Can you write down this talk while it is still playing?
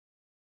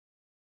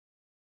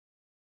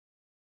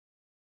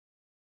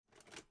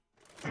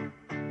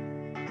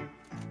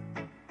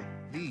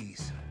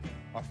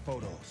are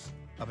photos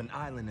of an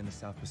island in the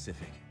South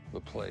Pacific. The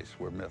place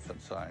where myth and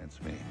science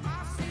meet.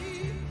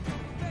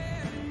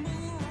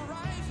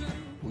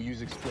 We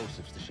use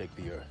explosives to shake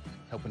the earth,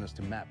 helping us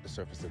to map the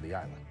surface of the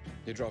island.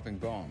 You're dropping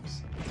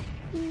bombs.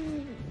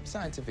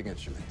 Scientific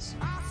instruments.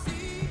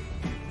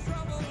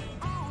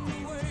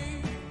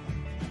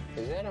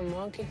 Is that a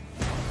monkey?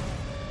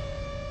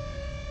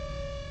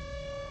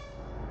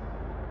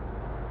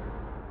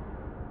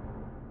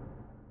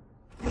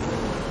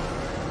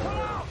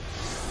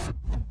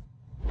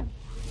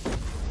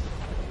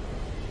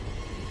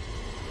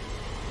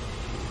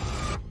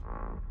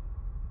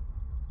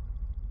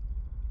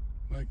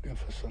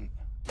 Magnificent.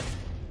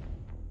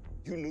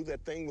 You knew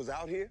that thing was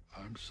out here?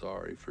 I'm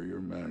sorry for your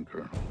men,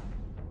 Colonel.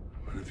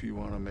 But if you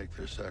want to make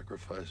their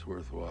sacrifice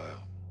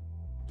worthwhile,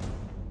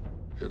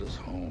 get us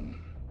home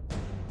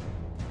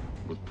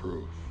with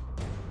proof.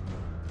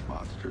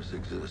 Monsters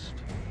exist.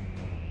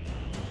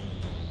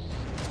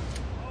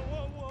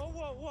 Whoa, whoa,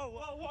 whoa, whoa,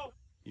 whoa, whoa.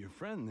 Your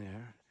friend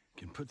there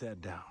can put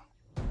that down.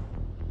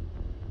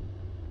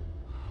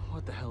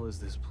 What the hell is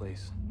this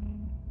place?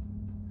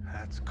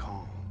 That's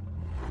Kong.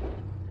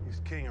 He's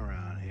king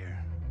around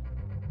here.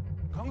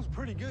 Kong's a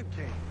pretty good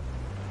king.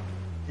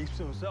 Keeps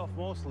to himself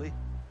mostly.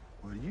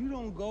 But you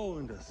don't go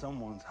into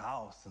someone's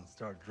house and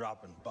start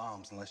dropping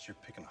bombs unless you're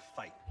picking a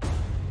fight.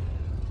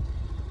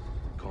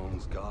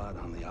 Kong's god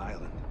on the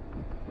island,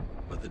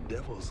 but the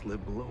devils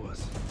live below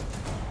us.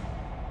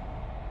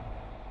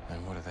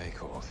 And what are they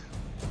called?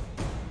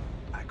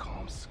 I call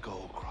them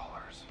skull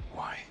crawlers.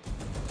 Why?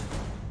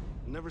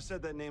 Never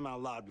said that name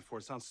out loud before.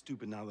 It sounds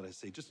stupid now that I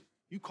say. Just,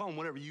 you call them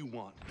whatever you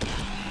want.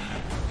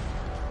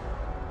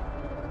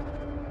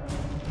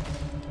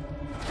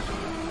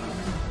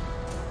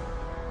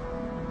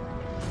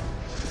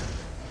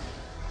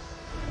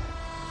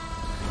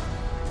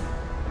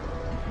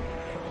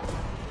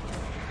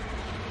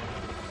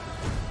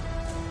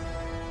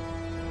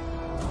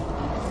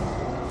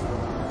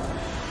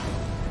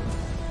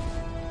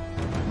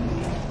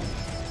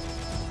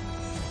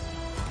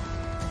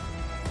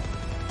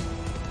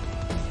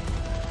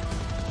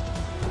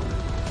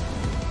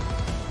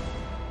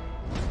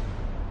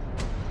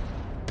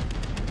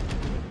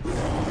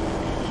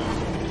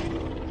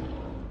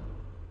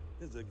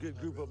 It's a good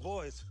group of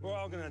boys. We're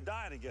all gonna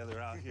die together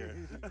out here.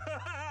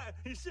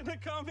 You shouldn't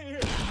have come here.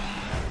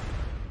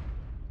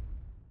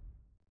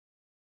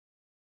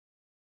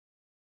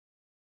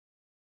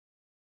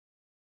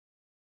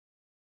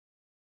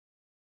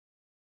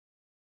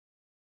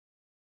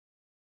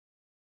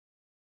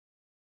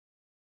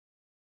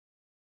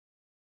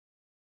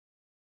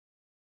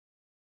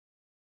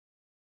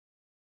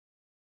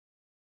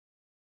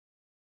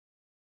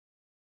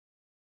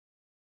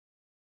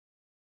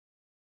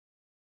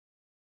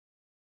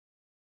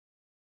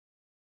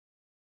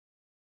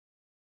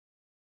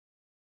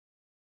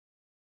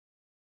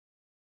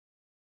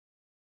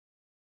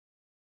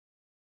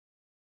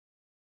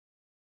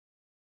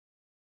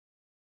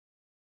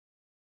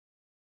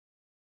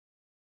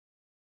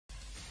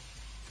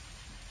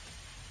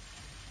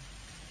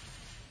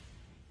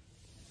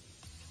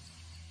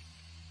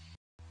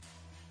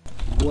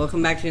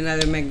 Welcome back to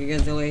another Mega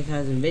Godzilla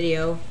 8000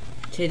 video.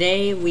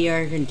 Today we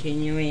are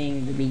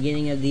continuing the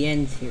beginning of the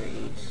end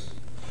series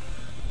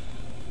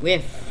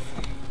with,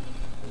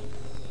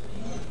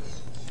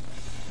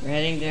 we're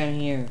heading down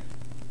here,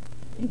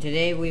 and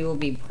today we will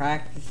be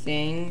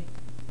practicing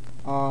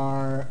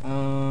our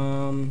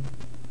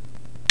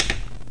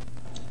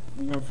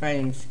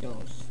fighting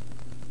skills.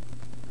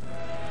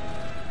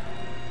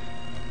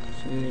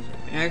 So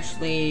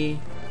actually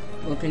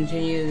we'll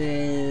continue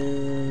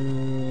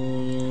the,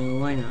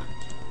 why not?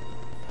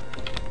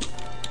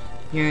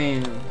 Here I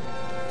am.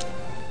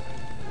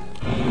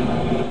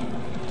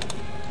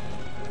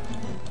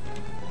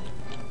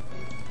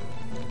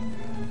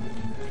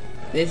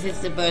 This is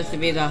supposed to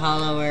be the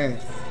Hollow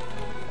Earth.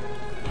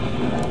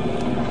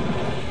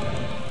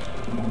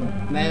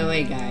 By the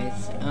way,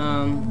 guys,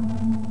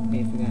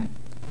 I forgot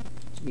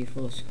to be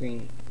full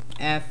screen.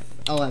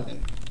 F11.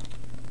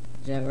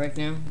 Does that work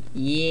now?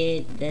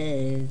 Yeah, it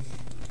does.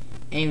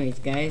 Anyways,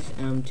 guys,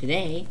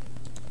 today,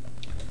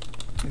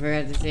 I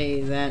forgot to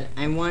say that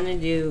I want to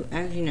do,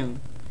 actually no, I'm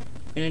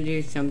going to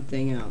do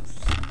something else.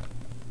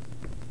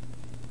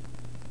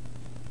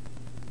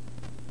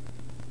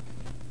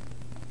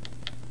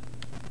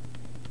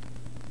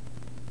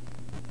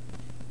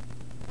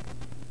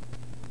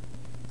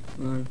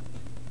 Hold on.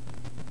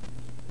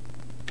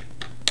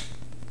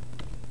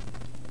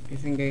 I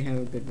think I have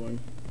a good one.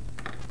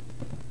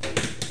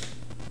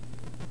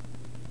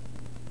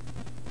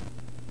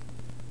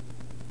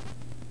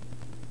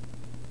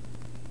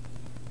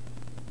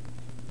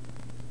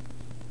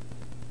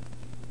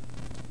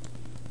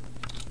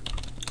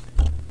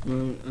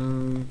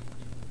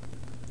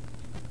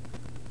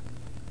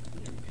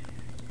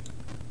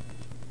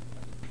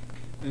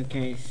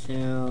 Okay,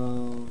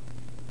 so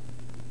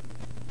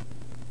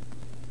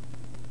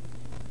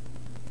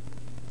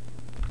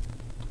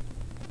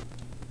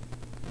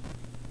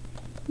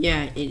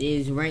yeah, it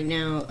is right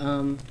now.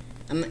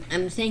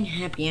 I'm saying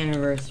happy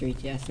anniversary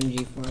to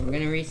SMG4. We're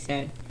gonna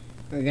reset.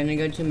 We're gonna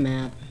go to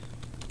map.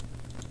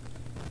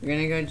 We're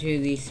gonna go to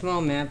the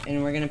small map,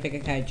 and we're gonna pick a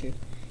kaiju.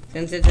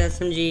 Since it's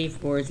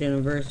SMG4's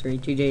anniversary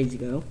 2 days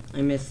ago,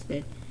 I missed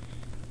it.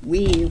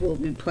 We will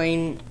be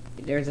playing.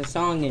 There's a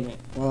song in it.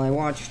 Well, I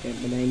watched it,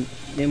 but I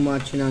didn't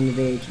watch it on the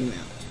day it came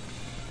out.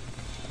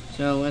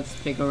 So let's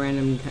pick a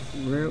random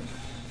group.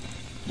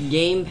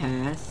 Game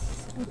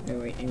Pass. Okay,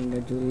 wait, and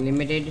go to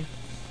limited.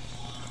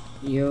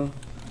 Game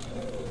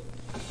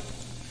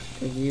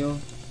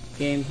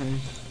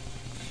Pass.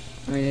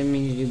 I didn't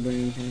mean to do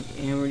Burning Pack.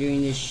 And we're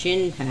doing the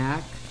Shin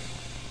pack.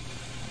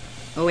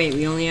 Oh wait,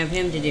 we only have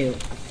him to do.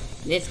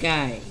 This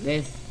guy.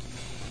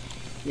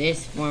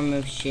 This form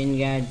of Shin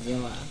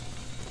Godzilla.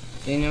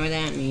 So you know what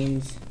that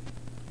means?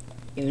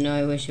 Even though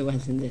I wish it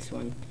wasn't this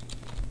one.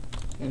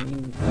 That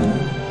means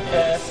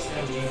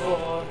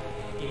SMG4,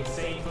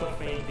 insane for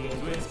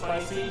fainting with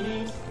spicy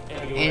meat.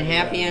 And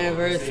happy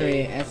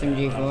anniversary,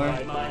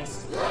 SMG4.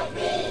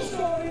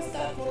 Stories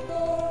that will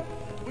go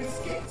with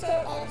skips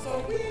and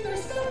oxo,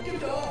 wieners, something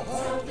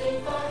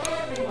for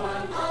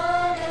everyone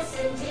on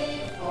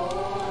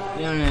SMG4.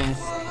 Don't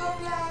ask.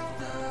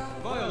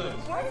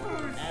 Violence,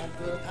 and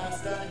good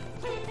pasta.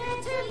 Prepare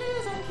to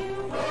lose on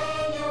cue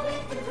when you're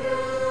with the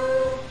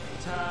crew.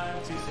 Time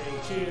to say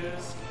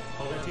cheers.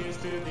 Hold on, cheers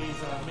to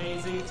these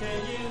amazing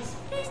 10 years.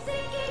 It's the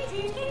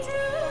dreams came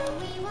true.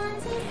 We want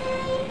to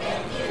say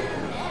thank you.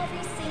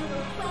 Every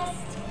single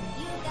quest,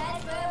 you guys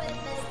were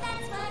with us.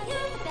 That's why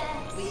you're the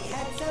best. We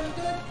had some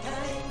good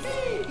times.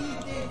 We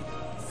did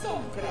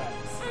some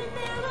crimes. And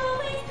there'll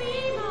always be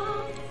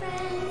more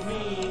friends.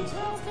 Mean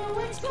just to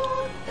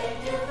explore. Thank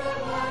you for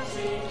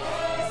watching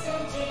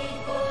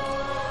SMG4.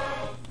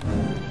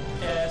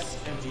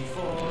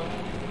 SMG4,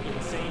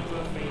 insane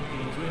for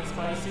fainting with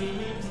spicy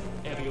meat.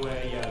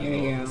 Everywhere you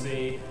look,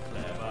 see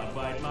clever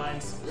bite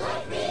minds.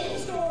 Like me.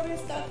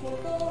 Stories that will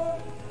go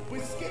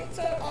with skips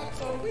and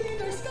oxo,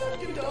 wieners,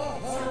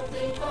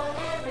 something for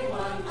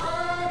everyone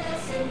on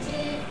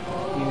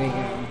SMG4. Here we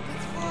go.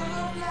 It's full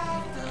of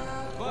laughter,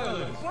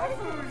 violence,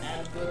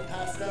 and good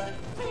pasta.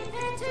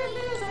 Prepare to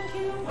lose on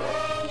cue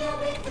when you're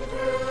with the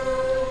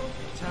crew.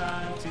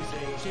 Time to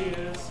say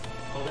cheers.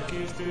 Hold the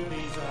cheers to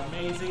these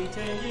amazing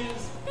 10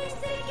 years. It's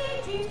the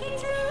dreams came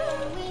true.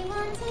 We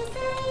want to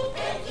say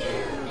thank you.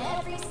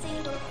 Every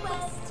single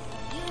quest,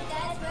 you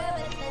guys were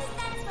with us.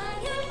 That's why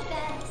you're the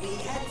best. We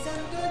had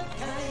some good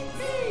times.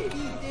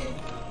 We did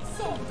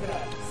some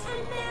crimes.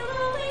 And there'll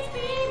always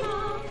be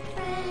more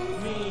friends.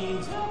 Mean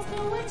just to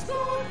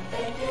explore.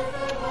 Thank you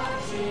for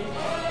watching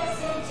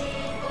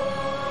SMG4.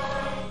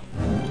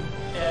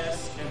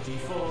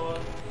 SMG4,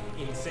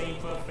 insane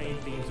for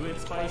fainting with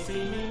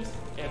spicy meat.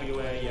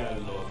 Everywhere you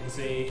look and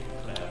see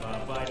clever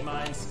bite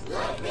minds.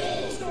 Like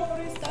me.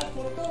 Stories that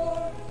will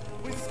go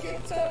with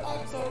skips and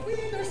oxo,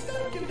 wieners,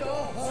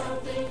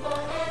 something for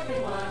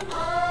everyone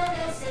on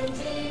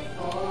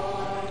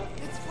SMG4.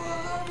 It's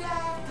full of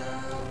laughter,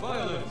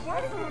 violence,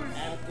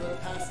 and good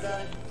pasta.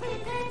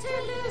 Prepare to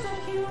lose on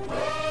cue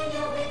when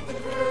you're with the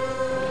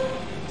crew.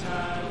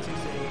 Time to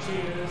say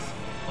cheers.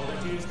 Hold the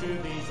cheers to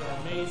these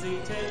amazing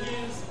 10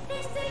 years.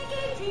 It's the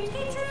dreams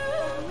came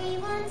true. We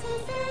want to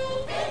say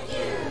thank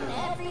you.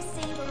 Every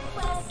single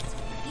quest,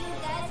 you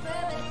guys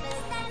were with us.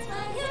 That's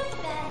why you're the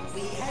best.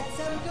 We had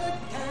some good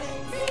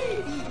times. We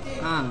did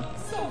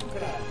some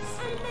crimes.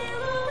 And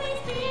there'll always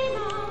be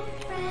more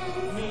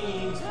friends.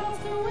 Mean just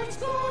to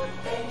explore.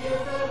 Thank you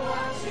for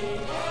watching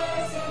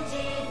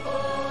SMG4.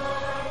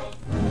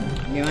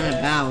 You wanna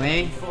bow,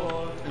 eh?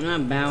 I'm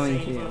not bowing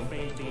to you.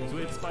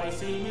 With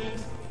spicy meat.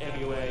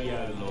 Everywhere you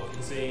look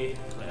and see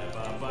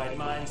clever bite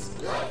minds.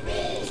 Like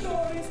me.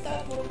 Stories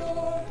that will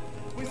go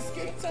with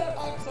skips and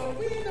oxo,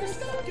 wieners,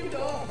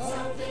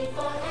 something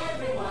for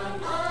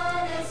everyone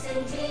on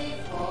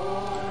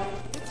SMG4.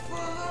 It's full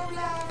of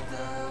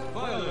laughter,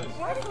 violence,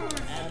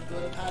 and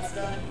good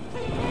pasta.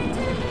 Prepare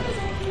to lose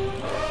on cue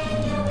when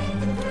you're with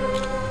the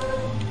crew.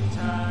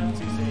 Time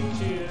to say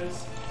cheers.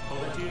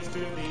 Hold the cheers to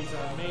these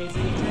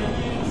amazing 10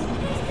 years.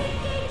 It's the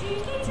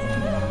dreams came true.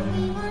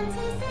 We want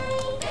to say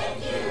thank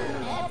you.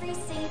 Every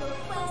single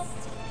quest,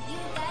 you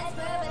guys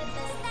were with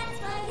us. That's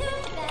why you're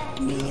the best.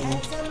 We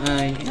had some I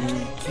am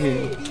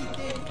too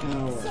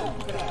powerful.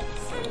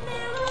 and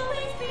there'll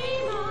always be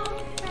more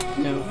friends.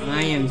 No,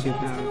 I am too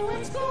powerful.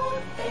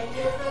 Thank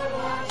you for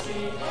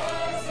watching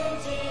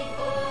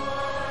SMG4.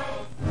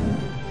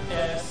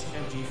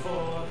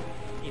 SMG4,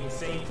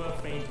 insane for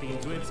fainting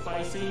with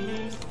spicy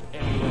meat.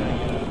 Everywhere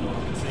you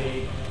look and see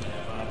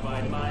clever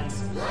bite minds.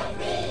 Like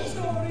me.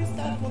 Stories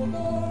that will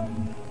go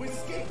with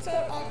skips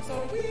and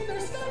oxo,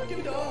 wieners,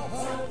 something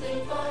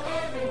for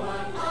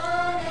everyone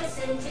on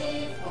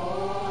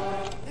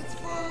SMG4. It's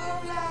full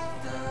of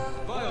laughter,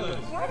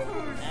 violence,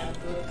 and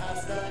good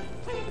pasta.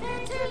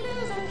 Prepare to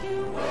lose on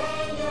cue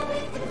when you're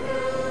with the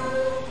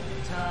crew.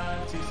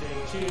 Time to say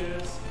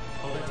cheers.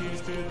 Hold the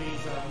cheers to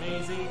these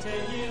amazing 10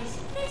 years.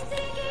 It's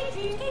the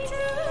dreams came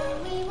true.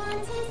 We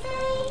want to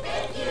say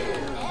thank you.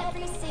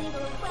 Every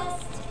single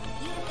quest,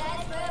 you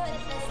guys were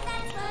with us.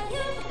 That's why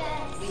you're the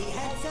best. We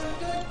had some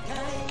good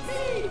times.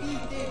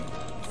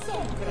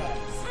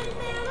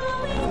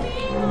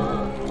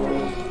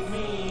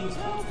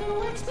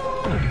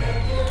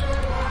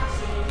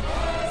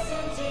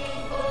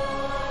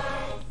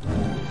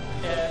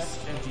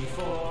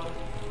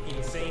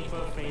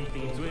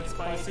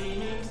 spicy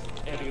memes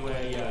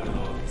everywhere you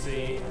look.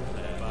 See,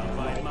 clever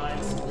bright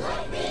minds.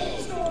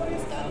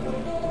 Stories that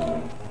will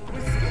go.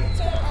 With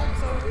skitter,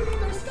 oxo,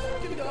 reader,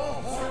 stuck in door.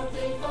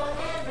 Something for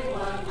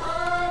everyone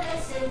on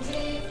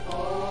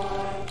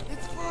SMG4.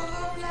 It's full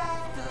of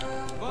laughter,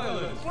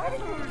 violence,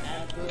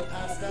 And good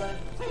pasta.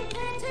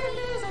 Prepare to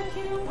lose a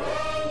cue.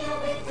 When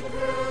you're with the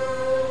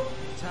crew.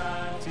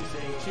 time to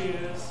say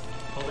cheers.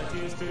 Hold the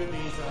tears to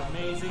these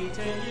amazing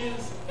 10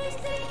 years. It's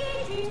the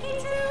Kaiju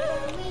Tooo.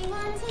 We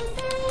want to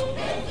say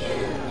Thank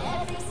you.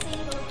 every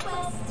single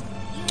quest.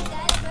 You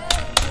guys were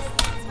with us,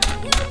 that's why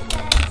you're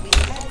blessed. We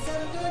had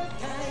some good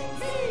times.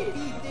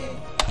 We did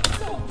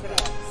so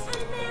close.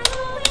 And there'll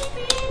always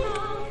be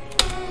more.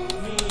 And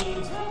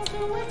Memes. jokes to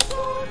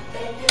explore.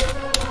 Thank you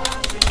for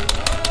watching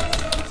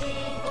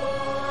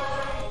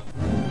SMG4.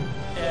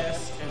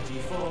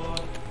 SMG4.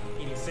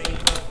 Insane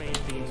profane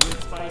themes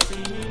with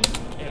spicy memes.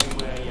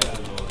 Everywhere you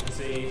look and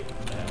see.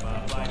 Clever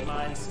bright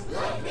minds.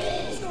 Like me.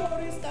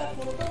 Stories that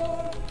will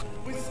go.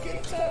 With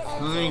skitter,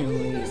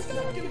 Finally. reader,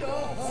 stuck in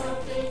door.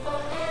 Something for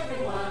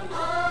everyone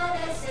on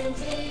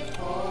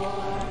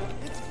SMG4.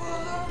 It's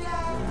full of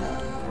laughter,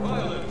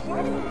 violence,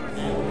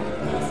 And good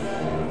pasta.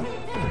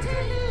 Prepare to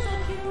lose a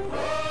cue.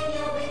 When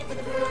you're with the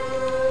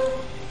crew.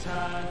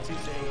 time to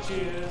say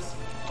cheers.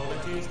 Hold the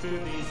tears to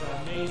these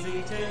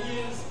amazing 10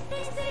 years.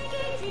 It's the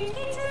Kaiju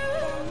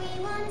Tooo. We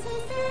want to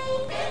say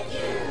Thank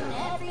you.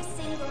 every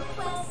single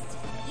quest.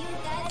 You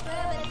guys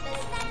were with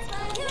us, that's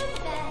why you're the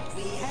best.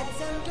 We had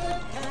some good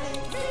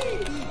times. We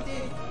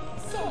did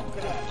so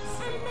close.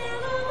 And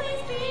there'll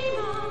always be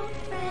more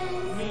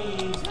friends.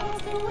 Memes.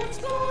 Jokes to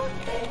explore.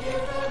 Thank you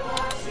for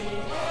watching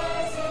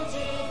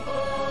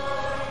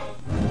SMG4.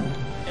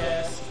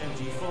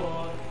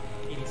 SMG4.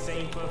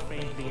 Insane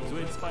profane themes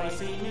with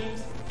spicy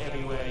memes.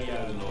 Everywhere you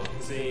look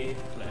and see.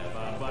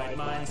 Clever bright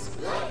minds.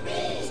 Like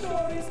me.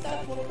 Stories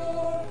that will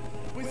go.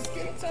 With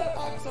skitter,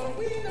 oxo,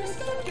 reader,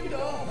 stuck in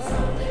door.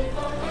 Something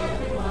for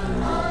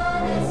everyone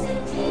on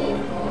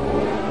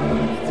SMG4.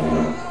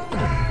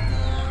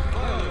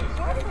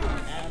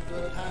 And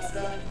good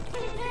pasta.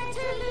 Prepare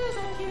to lose a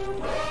cue.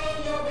 When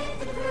you're with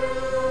the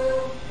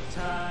crew.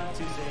 Time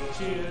to say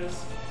cheers.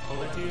 Hold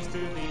the tears to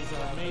these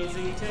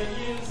amazing 10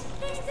 years.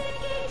 It's the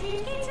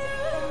Kaiju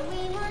Tooo. We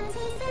want to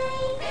say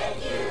Thank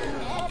you.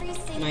 every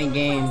single My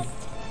game. quest.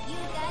 You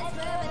guys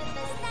were with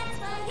us, that's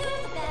why you're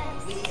the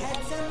best. We had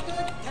some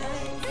good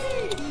times. We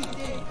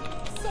did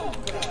so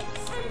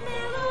close. And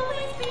there'll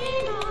always be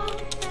more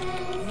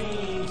friends.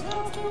 Memes.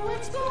 Jokes to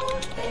explore.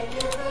 Thank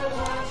you for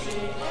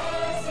watching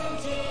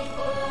SMG4.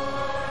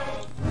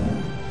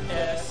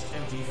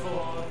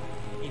 SMG4.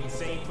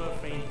 Insane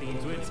profane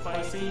themes with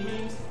spicy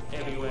memes.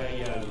 Everywhere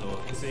you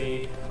look and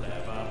see.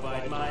 Clever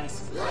bright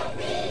minds. Like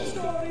me.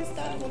 Stories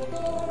that will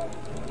go.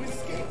 With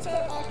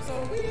skitter,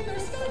 oxo, reader,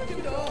 stuck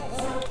in door.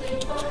 Something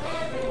for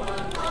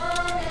everyone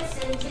on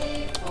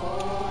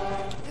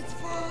SMG4. It's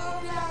full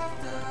of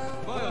laughter,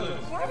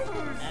 violence,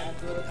 And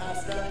good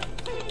pasta.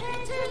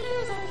 Prepare to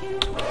lose a cue.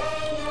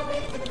 When you're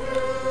with the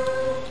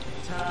crew.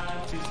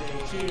 time to say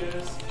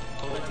cheers.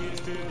 Hold the tears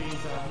to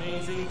these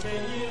amazing 10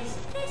 years.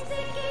 It's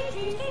the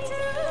Kaiju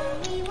Tooo.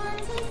 We want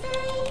to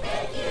say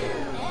Thank you.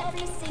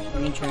 every single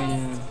Let me try quest. now.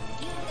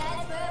 You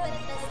guys were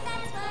with us,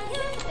 that's why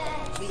you're the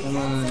best. We Come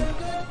had on. some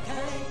good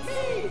times. We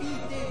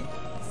did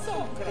so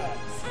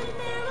close. And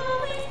there'll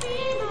always be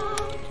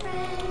more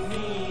friends.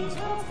 Memes.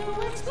 Jokes to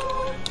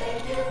explore.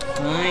 Thank you for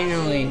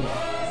Finally.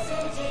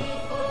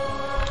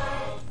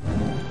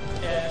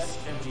 SMG4.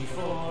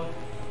 SMG4.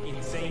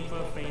 Insane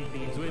profane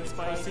themes with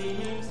spicy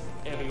memes.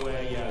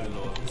 Everywhere you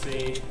look and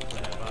see.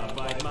 Clever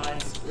bright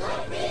minds.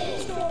 Like me.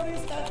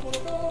 Stories that will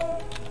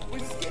go.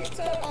 With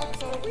skitter,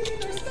 oxo,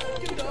 reader, stuck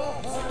in door.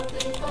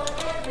 Something for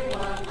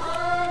everyone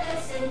on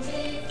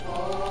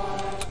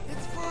SMG4.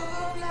 It's full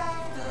of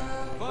laughter,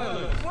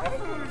 violence,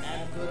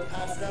 And good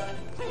pasta.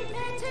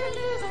 Prepare to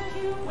lose a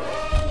cue.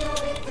 When you're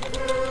with the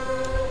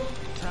crew.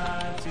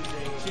 time to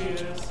say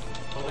cheers.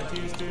 Hold the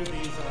tears to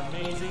these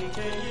amazing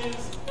 10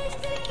 years. It's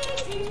the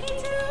Kaiju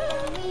Tooo.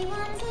 We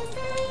want to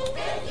say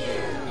Thank you.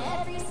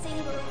 every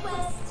single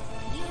quest.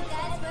 You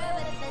guys were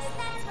with us,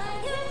 that's why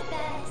you're the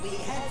best. We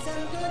had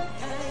some good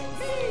times.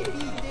 We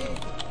did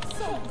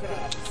so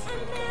close.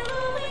 And there'll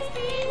always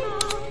be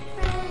more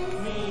friends.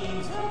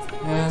 Memes. Jokes to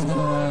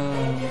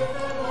Thank you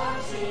for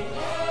watching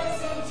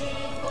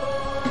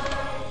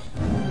SMG4.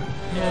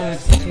 Oh,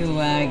 it's too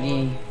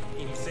laggy.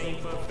 Insane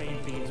profane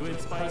themes with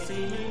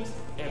spicy memes.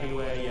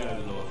 Everywhere you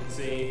look and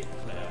see.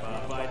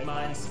 Clever bright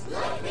minds.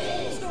 Like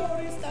me.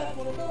 Stories that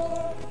will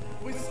go.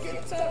 With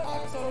skitter,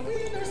 oxo,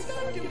 reader,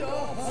 stuck in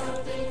door.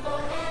 Something for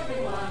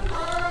everyone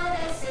on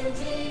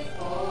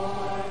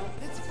SMG4.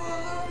 It's full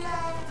of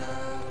laughter,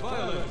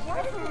 violence,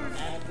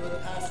 And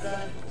good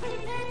pasta.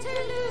 Prepare to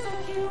lose a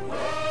cue.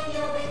 When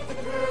you're with the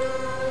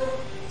crew.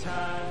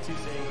 time to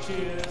say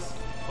cheers.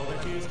 Hold the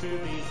tears to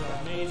these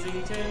amazing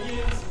 10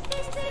 years.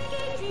 It's the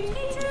Kaiju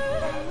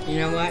Tooo. You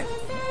know what?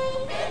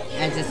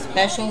 As a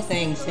special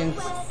thing, since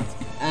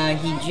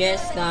he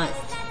just got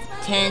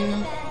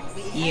 10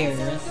 years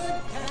of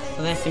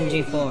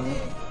SMG4,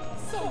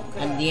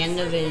 at the end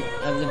of the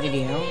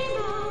video,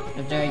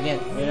 after I get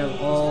rid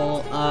of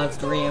all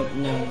 5 of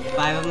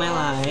my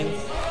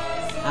lives,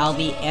 I'll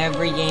be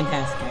every Game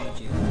Pass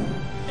Kaiju.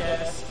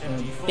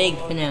 Big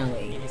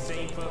finale.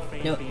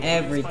 No,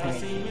 every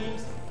Kaiju.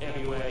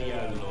 Everywhere you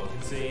look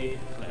and see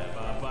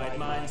clever, bright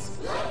minds.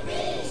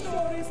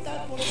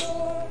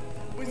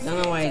 Don't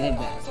know why I did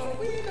that.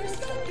 Something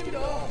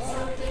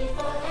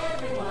for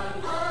everyone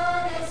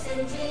on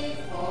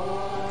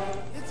SMG4.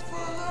 It's full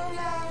of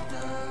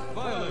laughter.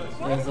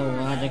 There's a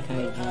lot of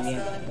Kaiju,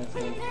 yeah, that's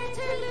it.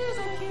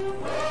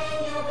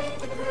 When you're with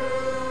the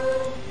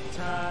crew.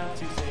 Time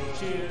to say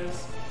cheers.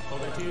 All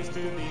the cheers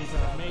to these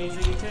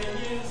amazing 10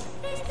 years.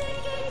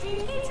 We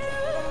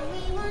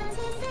want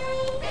to say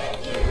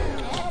thank you.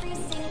 Every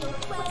single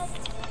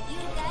quest, you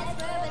guys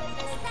were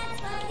with us. That's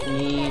why you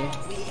Need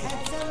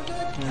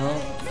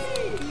help?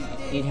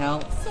 Need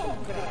help?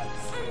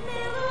 and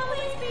there'll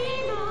always be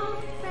more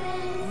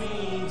friends.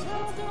 Means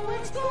Just do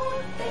what's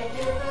good. Thank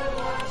you for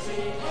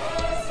watching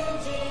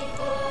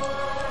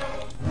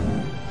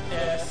SMG4.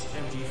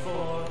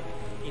 SMG4.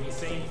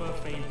 Insane for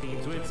faint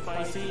themes with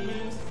spicy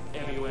memes.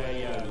 Everywhere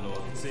you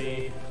look and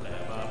see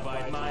clever,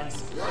 bright minds.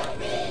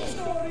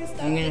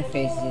 I'm gonna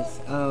face this.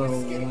 Oh, wow.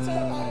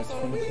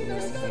 Something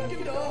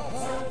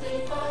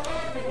for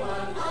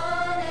everyone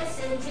on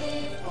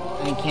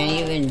SMG4. I can't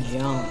even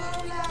jump.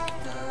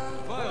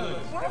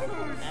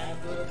 And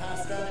good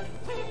pasta.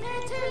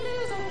 Prepare to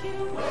lose on you.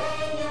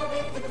 When you're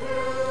with the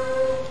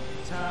crew.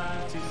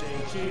 Time to say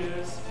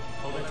cheers.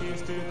 All the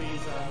cheers to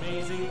these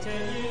amazing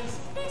 10 years.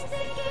 This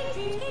decade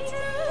dreams came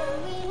true.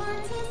 We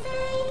want to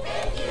say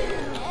thank you.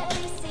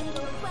 Every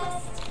single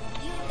quest,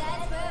 you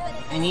guys were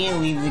with us. I need to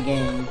leave the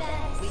game.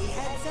 We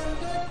had some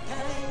good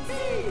times.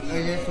 Or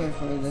just wait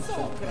for this to And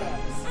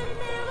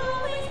there'll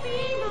always be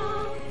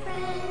more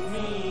friends.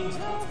 Means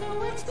Just do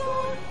what's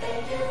good.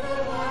 Thank you for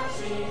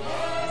watching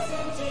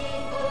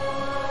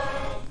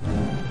SMG4.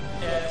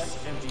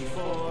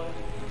 SMG4.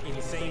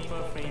 Insane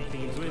for faint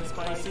themes with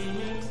spicy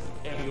memes.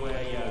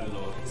 Everywhere you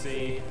look and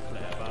see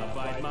clever,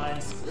 bright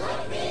minds. Something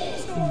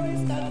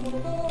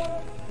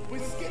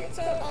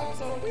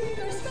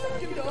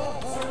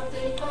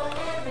for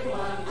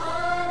everyone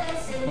on I'm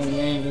SMG4.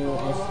 gonna do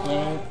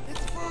escape.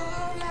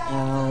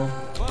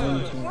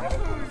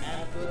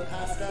 And good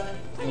pasta.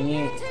 I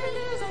need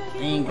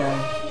go.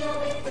 You're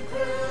with the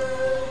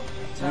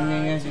crew. I'm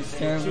gonna go to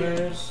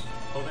servers.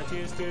 All the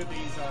cheers to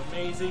these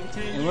amazing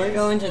 10 And we're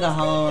going to the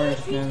Hollow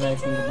Earth now that I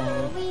think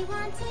about it. We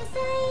want to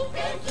say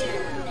thank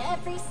you.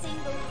 Every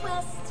single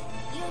quest,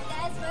 you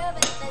guys were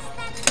with us.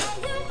 That's why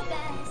you're the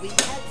best. We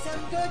had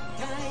some good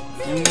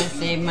times. I'm gonna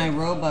save my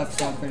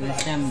Robux up for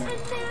December. And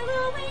there'll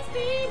always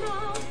be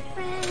more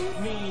friends.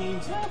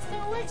 Means Just do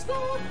what's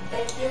good.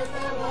 Thank you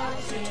for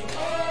watching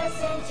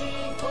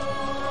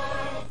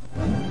SMG4.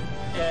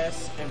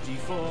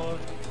 SMG4.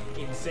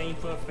 Insane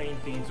for faint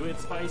themes with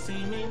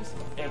spicy memes.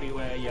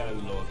 Everywhere you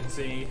look and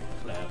see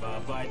clever,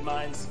 bright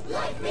minds.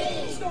 Like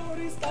me.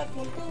 Stories that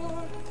will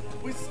bore.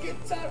 With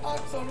skits or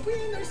arcs or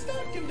winners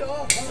stocking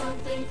door.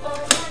 Something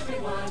for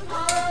everyone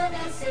on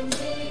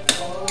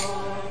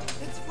SMG4.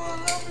 It's full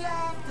of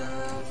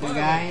laughter. So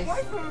guys,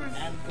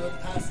 And good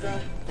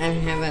pasta. I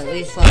have at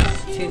least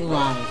lost 2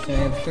 lives, so I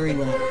have 3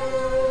 left.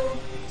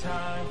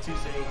 Time to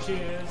say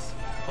cheers.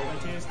 All the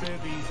cheers to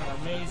these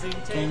amazing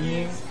 10 10 years.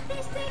 years.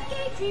 This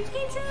decade dreams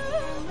came true.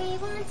 We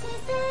want to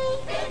say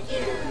thank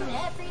you.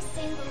 Every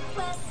single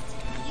quest,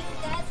 you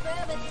guys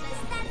were with us.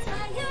 That's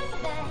why you're the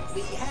best.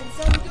 We had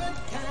some good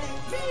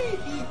times.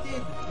 Maybe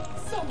did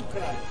some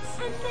crimes.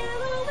 And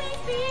there'll always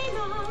be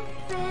more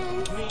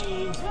friends.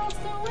 Means Just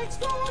do what's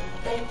good.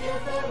 Thank you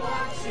for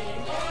watching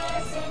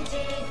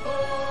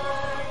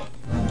SMG4.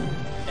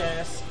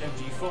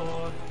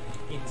 SMG4.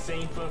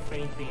 Insane for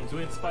faint themes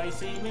with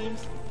spicy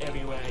memes.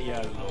 Everywhere you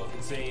look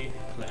and see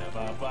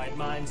clever, bright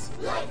minds.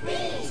 Like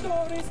me.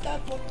 Stories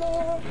that will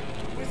bore.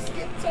 With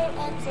skits or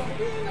arcs or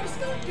winners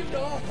stocking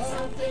door.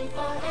 Something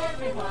for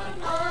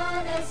everyone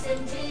on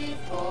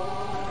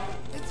SMG4.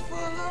 It's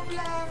full of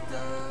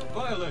laughter.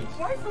 Violence.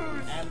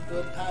 And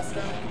good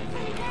pasta.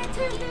 Prepare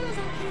to lose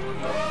on you.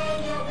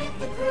 When you're with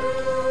the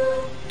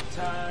crew.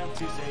 Time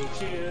to say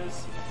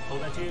cheers. All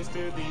the cheers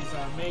to these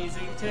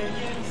amazing 10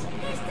 years.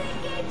 This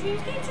decade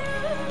dreams came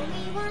true.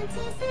 We want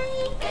to say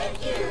thank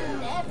you.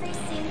 Every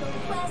single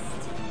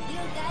quest,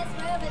 you guys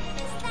were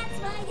with us. That's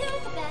why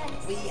you're the best.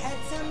 We had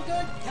some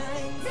good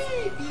times.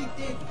 Maybe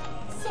did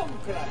some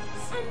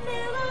crimes. And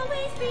there'll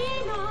always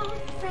be more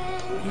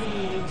friends.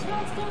 Means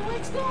Just do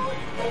what's good.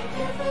 Thank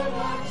you for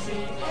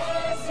watching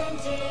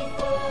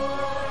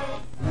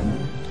SMG4.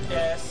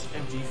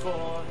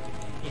 SMG4.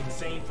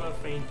 Insane for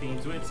faint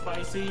themes with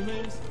spicy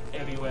memes.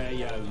 Everywhere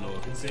you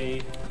look and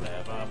see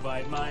clever,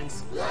 bright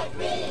minds. Like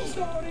me.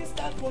 Stories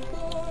that will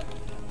bore.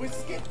 With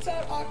skits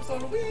or arcs or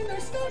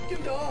winners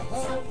stocking door.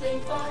 Something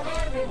for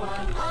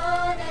everyone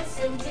on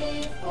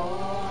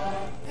SMG4.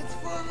 It's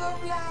full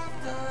of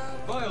laughter.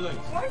 Violence.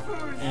 I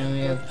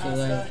only have 2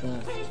 lives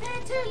left.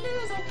 Prepare to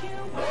lose on you.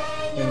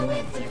 When you're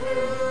with the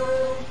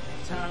crew.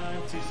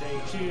 Time to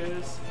say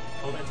cheers.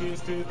 Hold on, cheers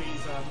to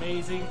these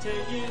amazing 10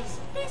 years.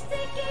 These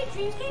decade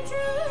dreams came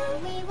true.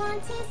 We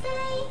want to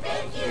say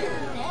thank you.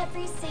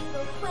 Every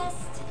single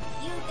quest,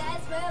 you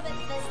guys were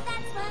with us.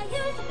 That's why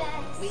you're the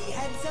best. We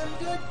had some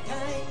good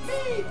times,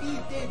 maybe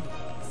did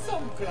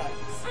some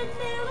crimes. And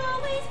there'll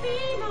always be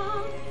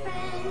more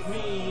friends.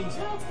 Mean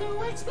jokes to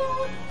which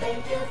school.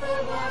 Thank you for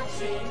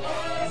watching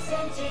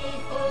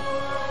SMG4.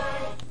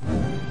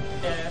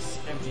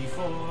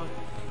 SMG4,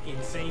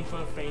 insane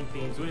for faint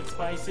themes with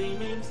spicy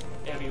memes.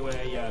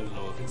 Everywhere you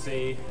look and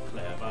see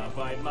clever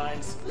bright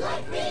minds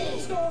like me.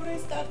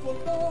 Stories that will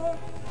bore,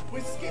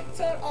 with skips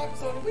or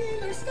arcs or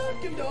wheelers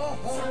stuck in door.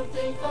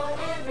 Something for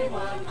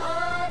everyone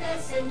on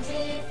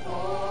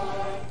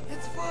SMG4.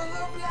 It's full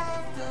of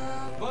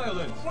laughter,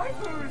 Violence.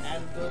 wipers,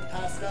 and good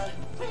pasta.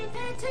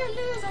 Prepare to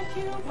lose IQ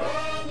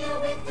when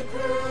you're with the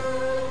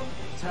crew.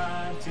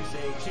 Time to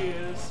say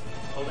cheers.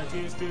 Hold on,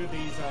 cheers to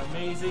these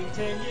amazing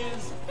 10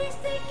 years. These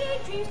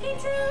decade dreams came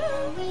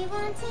true. We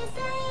want to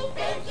say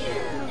thank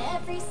you.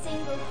 Every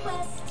single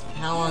quest.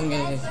 How long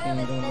is this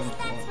gonna go on That's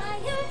for? why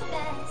you're the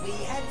best. We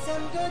had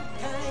some good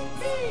times,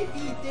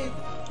 maybe did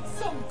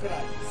some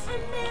crimes.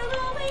 And there'll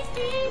always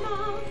be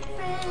more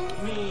friends.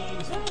 Mean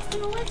Jokes to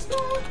which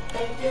school.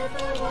 Thank you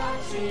for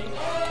watching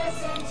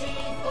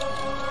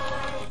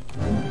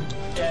SMG4.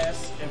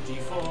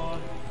 SMG4,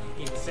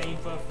 insane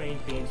for faint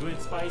themes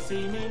with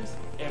spicy memes.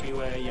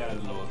 Everywhere you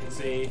look and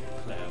see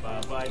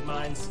clever bright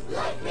minds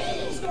Like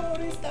me.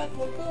 Stories that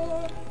will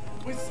bore,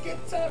 with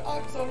skips or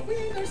arcs or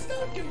wheelers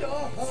stuck in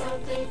door.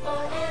 Something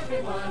for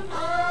everyone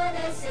on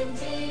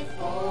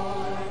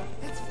SMG4.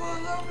 It's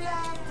full of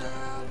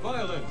laughter,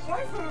 Violence.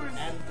 wipers,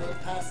 and good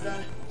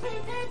pasta.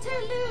 Prepare to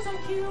lose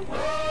IQ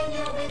when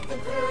you're with the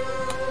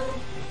crew.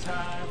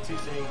 Time to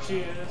say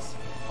cheers.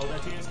 Hold on,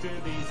 cheers to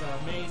these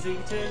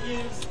amazing 10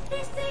 years.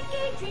 These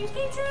decade dreams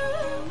came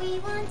true. We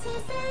want to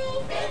say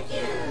thank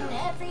you.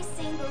 Every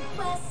single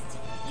quest,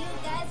 you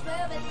guys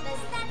were with us.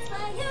 That's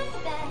why you're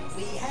the best.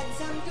 We had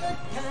some good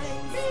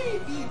times,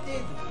 maybe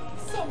did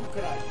some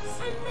crimes.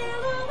 And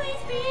there'll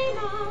always be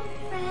more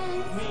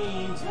friends.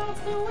 Mean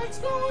Jokes to which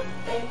school.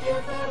 Thank you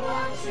for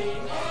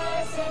watching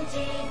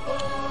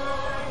SMG4.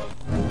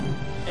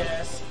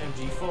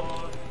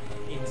 SMG4,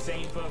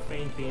 insane for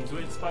faint themes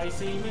with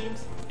spicy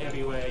memes.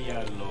 Everywhere you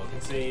look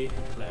and see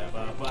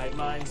clever bright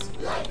minds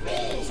Like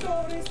me.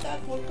 Stories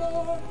that will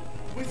bore,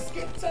 with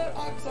skips or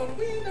arcs or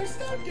wheelers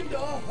stuck in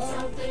door.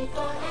 Something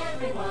for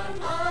everyone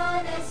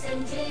on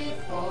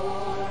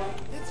SMG4.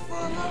 It's full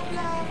of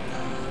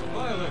laughter,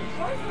 Violence.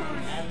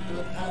 wipers, and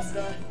good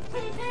pasta.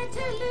 Prepare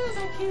to lose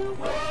IQ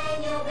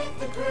when you're with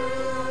the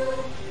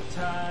crew.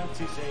 Time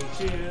to say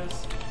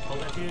cheers.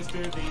 Hold on, cheers to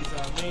these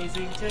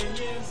amazing 10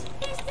 years.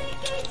 These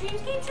decade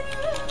dreams came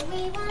true.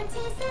 We want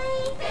to say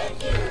thank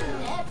you.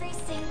 Every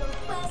single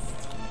quest,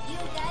 you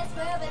guys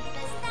were with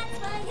us. That's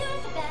why you're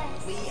the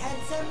best. We had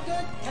some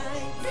good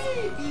times,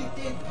 maybe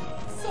did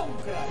some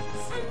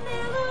crimes. And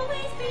there'll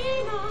always be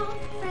more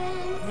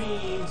friends.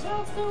 Mean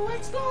Jokes to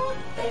which school.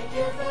 Thank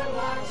you for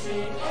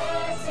watching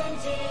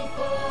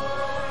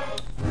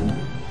SMG4.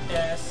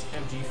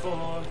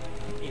 SMG4,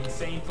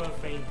 insane for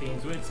faint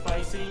themes with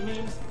spicy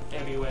memes.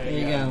 Everywhere There you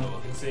you go.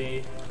 look and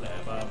see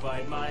clever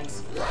bright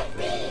minds Like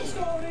me.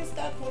 Stories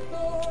that will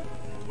bore,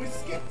 with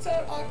skips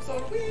or arcs or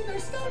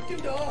wheelers stuck in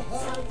door.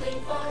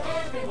 Something for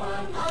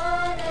everyone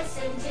on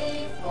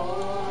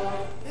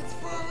SMG4. It's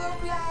full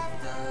of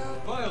laughter,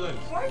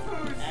 Violence.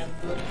 wipers, and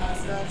good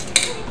pasta.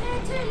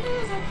 Prepare to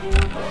lose IQ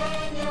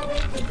when you're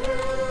with the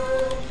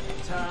crew.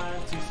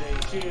 Time to say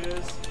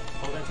cheers.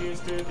 Hold on, cheers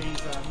to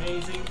these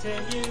amazing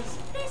 10 years.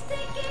 These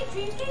decade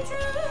dreams came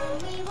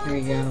true. We want Here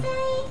we to go.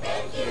 say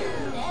thank you.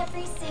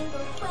 Every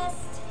single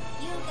quest,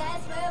 you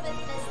guys were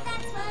with us.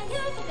 That's why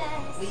you're the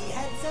best. We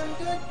had some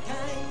good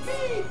times,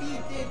 maybe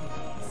did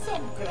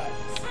some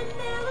crimes. And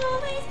there'll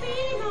always be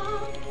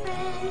more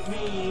friends.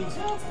 Mean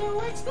Jokes to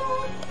which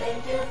school.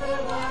 Thank you for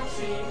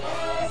watching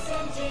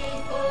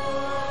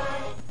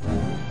SMG4.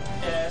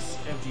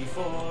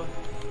 SMG4,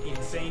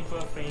 insane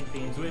for faint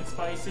themes with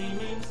spicy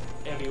memes.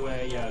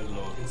 Everywhere you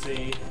look and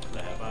see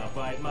clever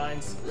bright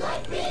minds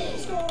Like me.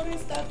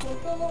 Stories that will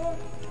bore,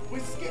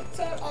 with skips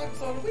or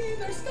arcs or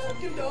wheelers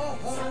stuck in door.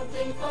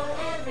 Something for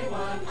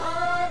everyone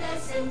on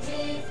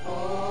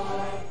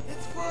SMG4.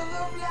 It's full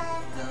of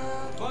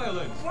laughter,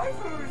 Violence.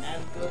 wipers,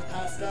 and good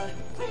pasta.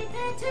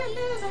 Prepare to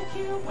lose IQ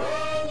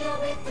when you're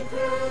with the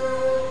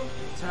crew.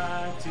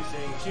 Time to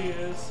say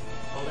cheers.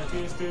 Hold on,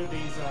 cheers to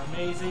these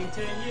amazing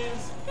 10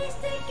 years. These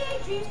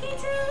decade dreams came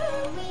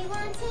true. We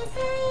want to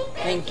say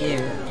Thank you.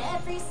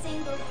 Every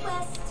single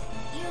quest,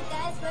 you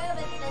guys were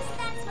with us.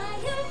 That's why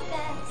you're the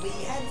best. We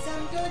had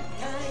some good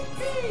times,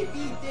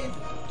 maybe did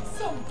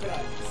some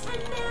crimes.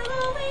 And there'll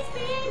always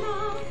be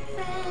more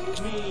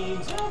friends. Mean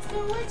Jokes to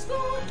which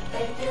school.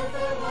 Thank you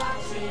for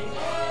watching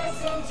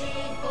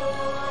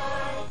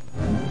SMG4.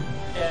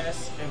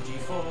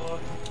 SMG4,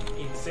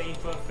 insane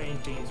for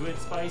faint themes with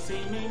spicy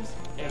memes.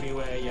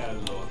 Everywhere you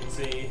look and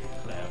see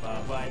clever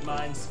bright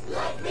minds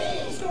Like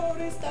me.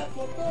 Stories that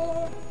will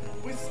bore,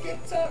 with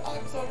skips or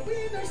arcs or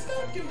wheelers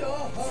stuck in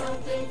door.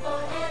 Something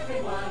for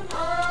everyone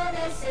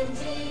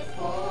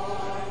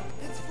SMG4.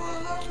 It's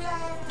full of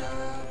laughter,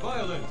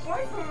 Violence.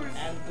 wipers,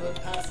 and good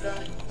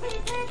pasta.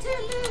 Prepare to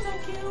lose on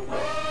cue.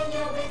 When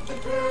you're with the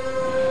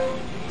crew.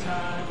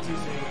 Time to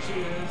say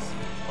cheers.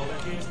 All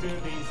that here's to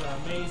these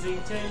amazing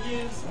 10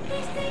 years.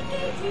 Please take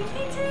your dreams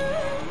be true.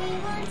 We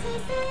want to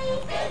say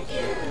thank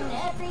you.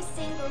 Every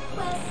single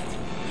quest,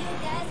 you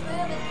guys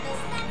were with us.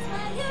 That's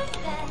why you're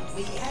the best.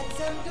 We had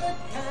some good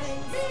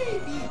times,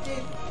 maybe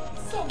did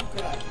some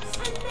crimes.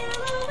 And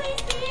there'll always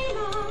be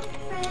more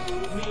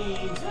friends.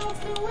 Mean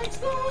Jokes to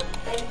explode.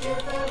 Thank you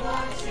for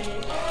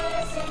watching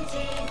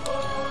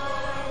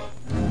SMG4.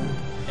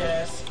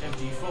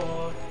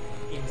 SMG4.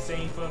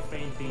 Insane for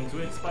faint themes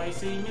with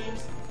spicy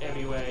memes.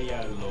 Everywhere you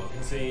look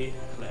and see.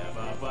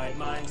 Clever, bright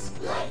minds.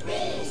 Like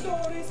me.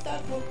 Stories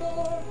that will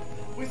bore,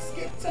 with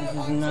skits and This is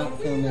arcs not on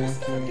film wheels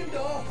accurate. stuck in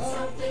door.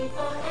 Something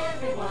for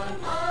everyone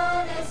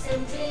on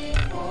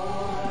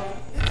SMG4.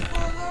 It's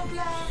full of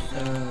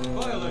laughter,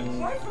 Violence.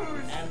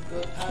 wipers, and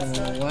good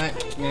pasta. What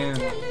now? To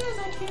lose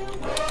on cue.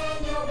 When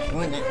you're with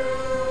What the now?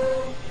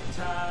 crew.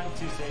 Time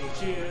to say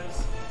cheers.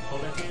 All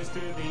that here's to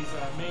these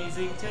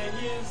amazing 10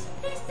 years.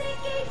 Please take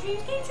your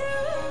dreams be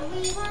true.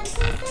 We want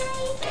to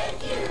say thank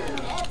you.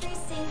 Every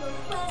single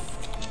quest,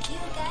 you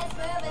guys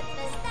were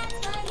with us. That's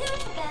why you're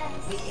the best.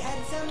 We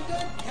had some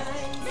good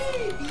times,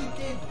 maybe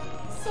did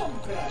some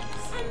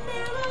crimes. And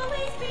there'll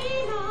always be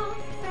more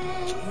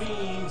friends.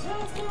 Mean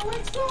Jokes to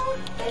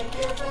explode. Thank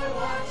you for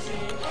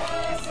watching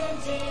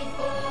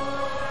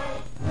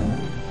SMG4.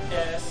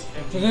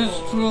 So that's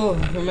SMG4. true.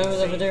 Remember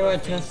the video I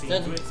Insane for faint tested?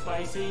 themes with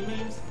spicy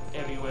memes.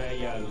 Everywhere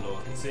you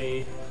look and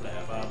see.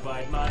 Clever,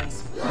 bright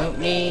minds. Help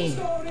me.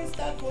 Stories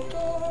that will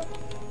bore,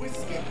 with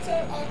skits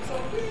and arcs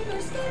on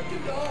wheels stuck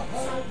in door.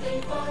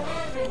 Something for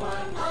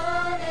everyone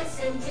on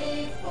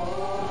SMG4.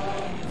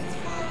 It's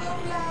full of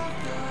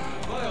laughter,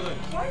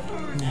 Violence.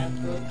 wipers,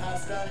 and good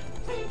pasta.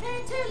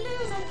 Prepare to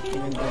lose on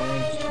cue. When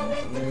you're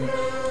with the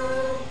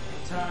crew.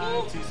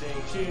 Time to say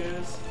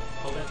cheers.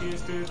 All that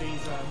here's to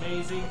these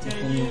amazing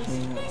 10 years.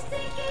 Please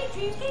take your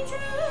dreams be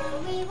true.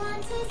 We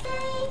want to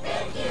say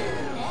thank you.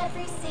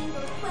 Every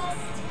single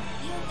quest,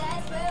 you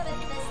guys were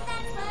with us.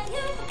 That's why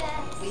you're the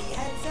best. We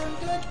had some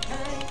good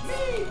times,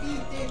 maybe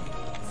did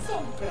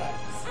some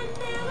crimes. And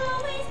there'll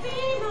always be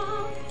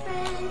more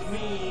friends.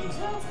 Mean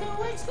Jokes to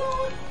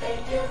explode.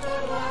 Thank you for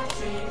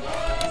watching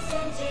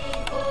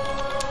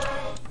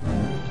SMG4.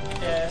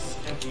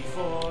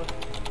 SMG4.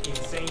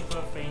 Insane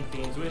for faint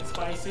themes with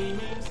spicy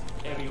memes.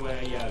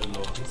 Everywhere you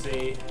look and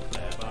see.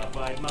 Clever,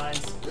 bright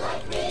minds.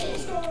 Like me.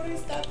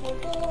 Stories that will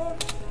bore,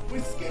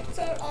 with skits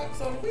and arcs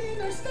on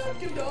wheels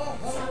stuck in door.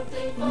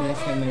 Something for Yes,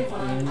 I make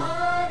everyone one.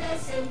 on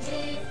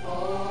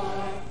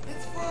SMG4.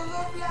 It's full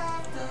of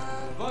laughter,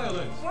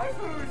 Violence.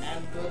 wipers,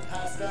 and good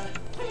pasta.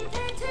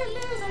 Prepare to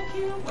lose on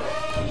cue.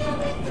 When you're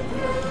with the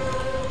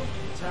crew.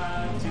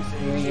 Time to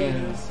say Yeah.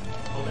 cheers.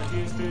 All that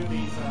here's to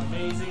these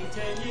amazing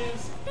 10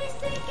 years. Please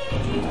take your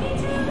dreams be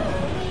true.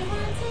 We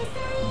want to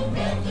say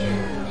thank you.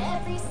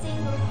 Every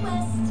single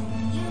quest,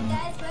 you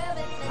guys were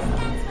with us.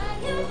 That's why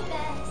you're the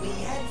best. We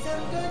had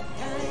some good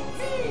times,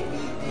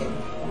 maybe did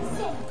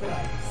some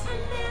crimes.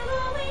 And there'll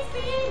always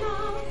be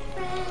more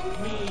friends.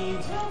 Mean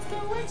Jokes to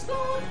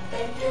explode.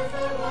 Thank you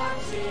for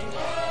watching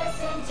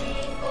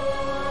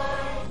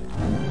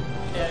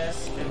SMG4.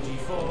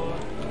 SMG4.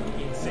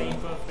 Insane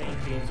for faint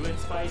themes with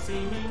spicy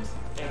memes.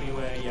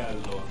 Everywhere you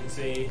look and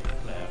see.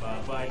 Clever,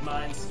 bright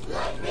minds.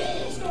 Like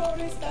me.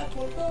 Stories that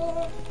will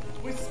bore,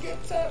 with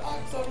skits and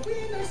arcs on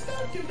wheels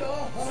stuck in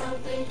door.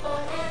 Something for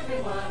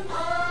everyone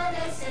on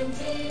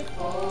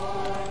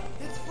SMG4.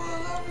 It's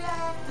full of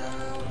laughter,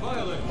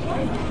 Violence.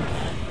 and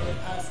good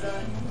pasta.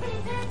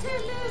 Prepare to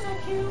lose on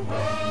cue.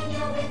 When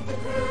you're with the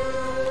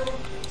crew.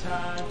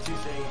 Time to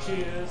say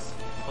cheers.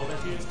 All that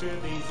here's to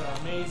these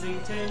amazing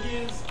 10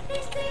 years.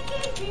 Please take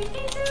your dreams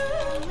be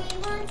true. We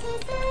want to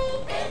say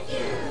thank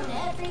you.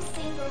 Every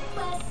single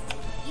quest,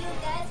 you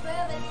guys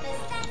were with us.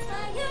 That's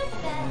why you're the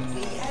best.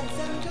 We had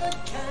some good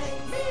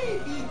times,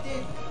 maybe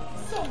did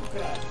some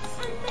crimes.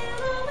 And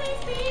there'll always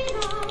be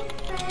more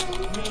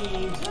friends.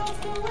 Mean Jokes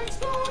to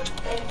explode.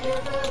 Thank you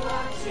for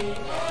watching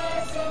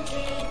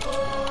SMG4.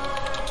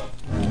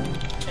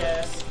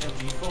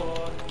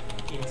 SMG4.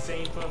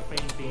 Insane for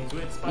faint themes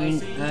with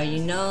spicy You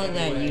know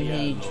that you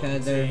hit each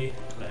other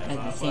at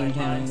the same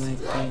time in my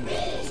stream.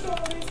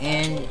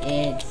 And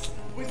it's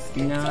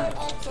not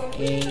a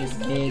big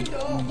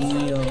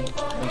deal.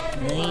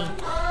 Okay?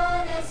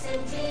 On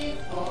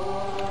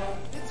SMG4.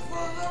 It's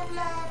full of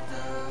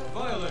laughter,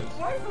 Violence.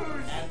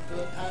 wipers, and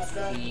good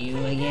pasta.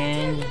 You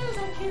again? Lose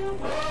on cue.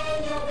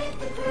 When you're with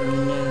the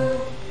crew. No.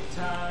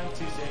 Time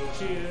to say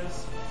cheers.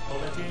 All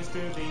that here's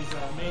to these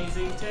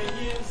amazing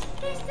 10 years.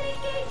 Please take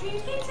your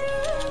dreams be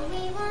true.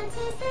 We want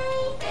to say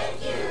thank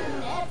you.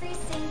 Every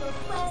single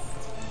quest,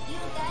 you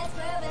guys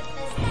were with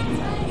us. That's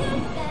why you're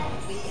the best.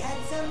 We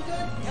had some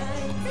good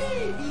times,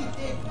 maybe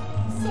did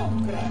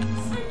some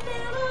crimes. And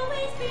there'll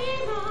always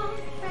be more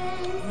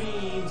friends.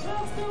 Mean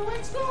Jokes to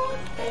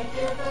explode. Thank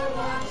you for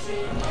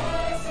watching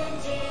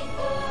SMG4.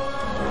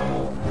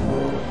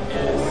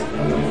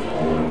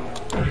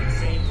 SMG4.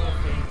 Insane for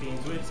faint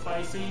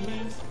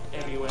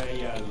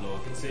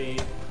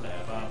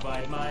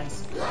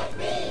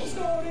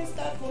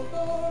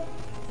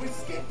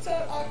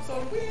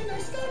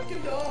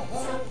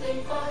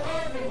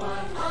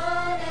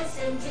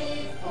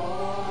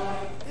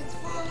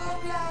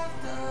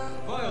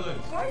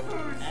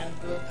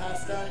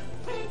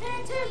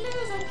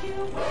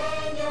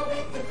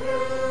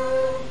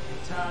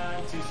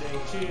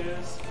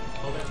cheers.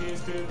 Hold our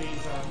tears to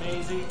these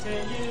amazing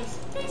 10 years.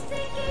 These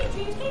sticky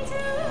dreams came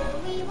true.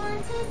 We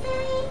want to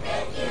say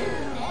thank you.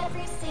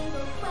 Every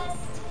single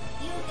quest,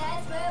 you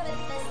guys were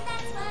with us.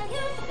 That's why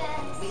you're the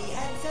best. We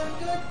had some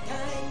good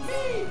times,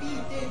 maybe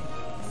did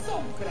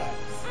some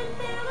crimes. And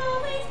there'll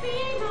always be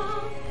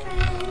more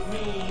friends.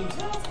 Memes,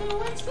 Lots to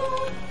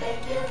explore.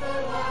 Thank you for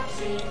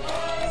watching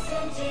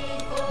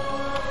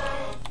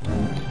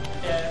SMG4.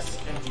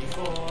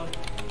 SMG4.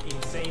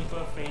 Insane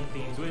profane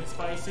themes with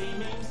spicy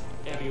memes.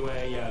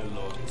 Everywhere you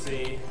look and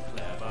see.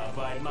 Clever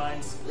bright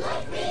minds.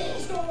 Like me.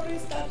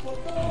 Stories that will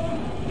go.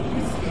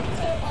 Biscuits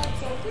and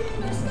hearts are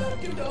green,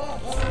 stuck in door.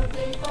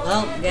 Something for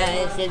Well,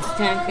 guys, it's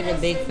time for the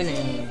big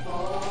finale.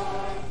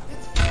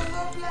 It's full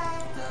of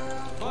laughter,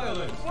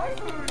 Violence.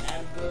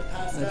 and good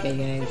pasta. Okay,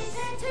 guys.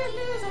 Prepare to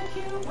lose a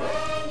cue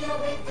when you're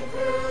with the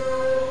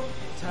crew.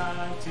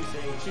 Time to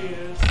say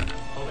cheers.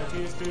 Hold our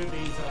tears to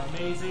these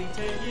amazing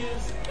 10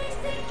 years. These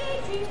sticky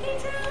dreams came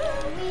true.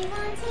 We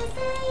want to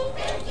say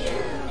thank you.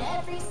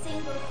 Every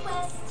single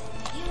quest,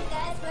 you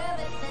guys were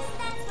with us.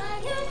 That's why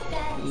you're the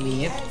best.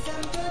 Yep. Had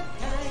some good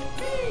times,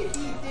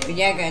 maybe did. But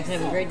yeah, guys,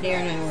 have a great day or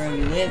night wherever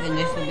you live, and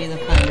this will be the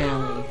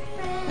finale.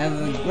 Have a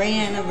great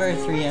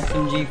anniversary,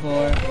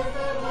 SMG4. Thank you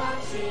for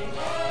watching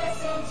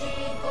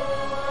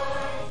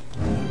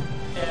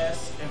SMG4.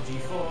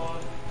 SMG4.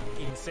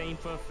 Insane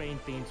profane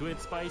themes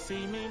with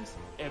spicy memes.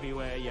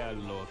 Everywhere you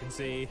look and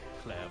see.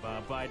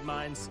 Clever bright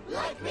minds.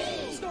 Like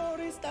me.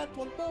 Stories that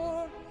won't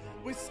bore.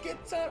 With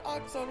skits or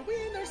arcs or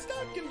winners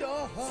stuck in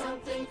door.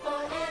 Something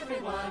for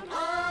everyone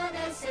on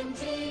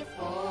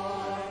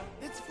SMG4.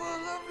 It's full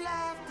of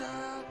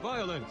laughter,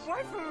 Violence.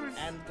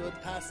 and good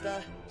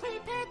pasta.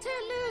 Prepare to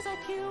lose a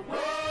cue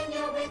when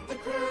you're with the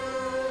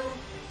crew.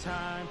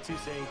 Time to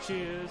say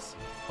cheers.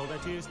 Hold our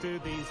tears to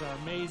these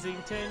amazing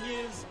 10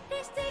 years.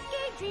 These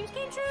sticky dreams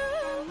came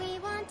true. We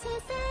want to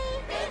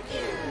say thank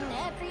you.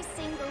 Every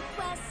single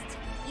quest,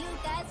 you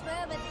guys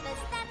were with us.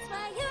 That's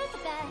why you're the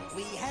best.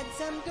 We had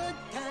some good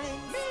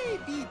times,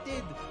 maybe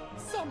did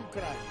some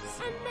crimes.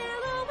 And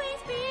there'll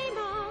always be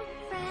more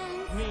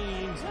friends.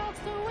 Memes. Lots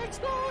to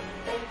explore.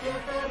 Thank you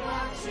for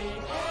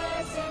watching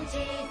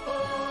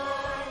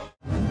SMG4.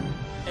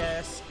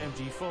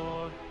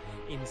 SMG4.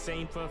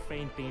 Insane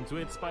profane themes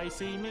with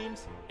spicy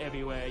memes.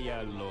 Everywhere you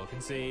look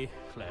and see.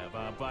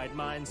 Clever bright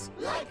minds.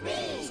 Like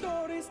me.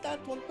 Stories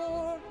that won't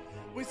bore.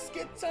 With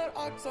skits or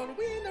arcs or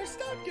winners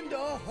stuck in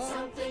door.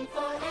 Something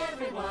for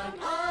everyone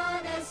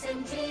on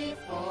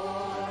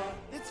SMG4.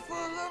 It's full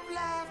of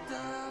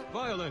laughter,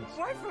 Violence.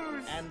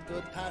 and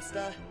good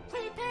pasta.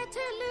 Prepare to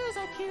lose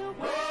a cue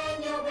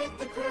when you're with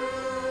the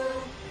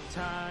crew.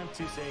 Time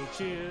to say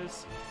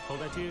cheers.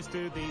 Hold our tears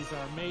to these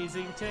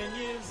amazing 10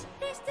 years.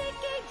 These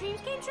sticky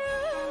dreams came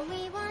true.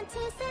 We want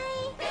to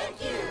say thank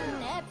you.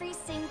 Every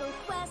single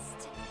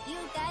quest, you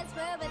guys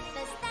were with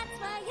us. That's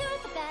why you're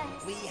the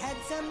best. We had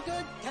some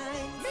good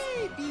times,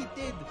 maybe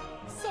did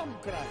some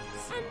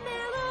crimes. And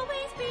there'll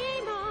always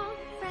be more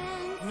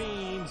friends.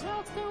 Memes.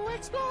 Lots to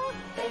explore.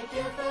 Thank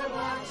you for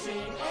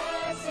watching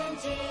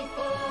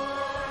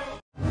SMG4.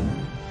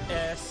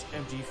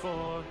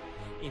 SMG4.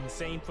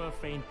 Insane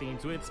profane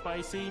themes with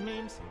spicy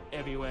memes.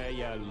 Everywhere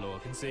you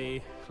look and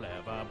see.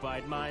 Clever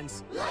bright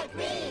minds. Like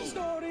me.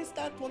 Stories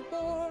that won't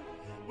bore.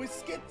 With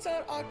skits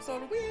or arcs or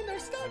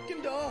winners stuck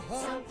in door.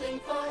 Something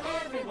for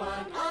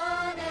everyone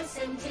on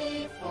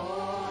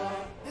SMG4.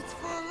 It's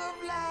full of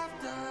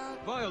laughter,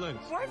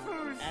 Violence.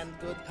 and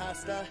good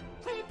pasta.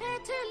 Prepare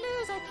to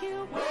lose a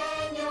cue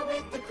when you're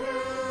with the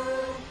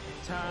crew.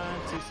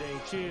 Time to say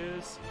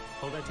cheers.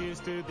 Hold our tears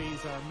to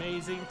these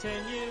amazing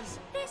 10 years.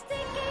 These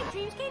sticky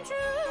dreams came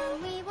true.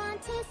 We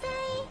want to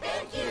say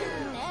thank you.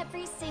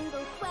 Every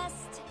single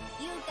quest,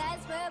 you guys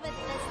were with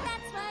us.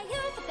 That's why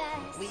you're the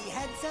best. We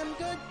had some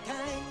good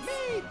times,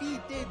 maybe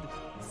did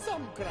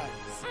some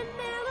crimes. And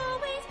there'll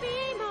always be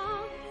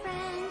more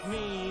friends.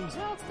 Memes.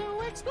 Lots to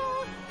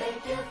explore.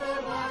 Thank you for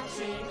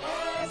watching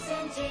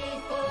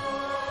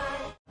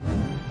SMG4.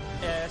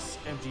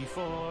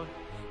 SMG4.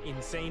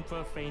 Insane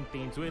profane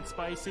themes with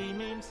spicy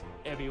memes.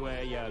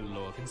 Everywhere you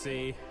look and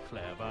see.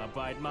 Clever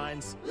bright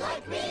minds.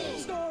 Like me.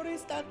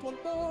 Stories that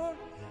won't bore.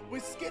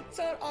 With skits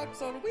or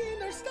arcs or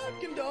winners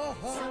stuck in door.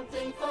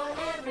 Something for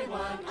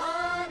everyone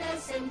on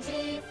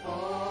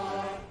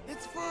SMG4.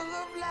 It's full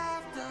of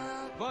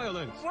laughter,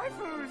 Violence.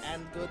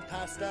 and good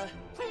pasta.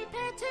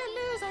 Prepare to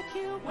lose a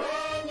cue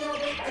when you're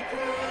with the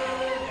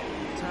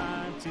crew.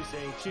 Time to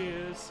say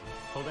cheers.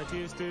 Hold our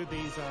tears to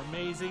these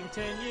amazing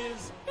 10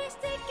 years. These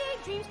sticky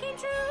dreams came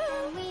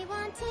true. We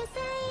want to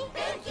say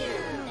thank you.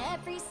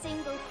 Every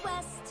single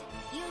quest,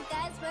 you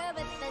guys were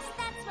with us.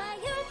 That's why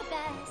you're the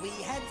best. We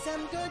had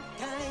some good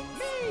times,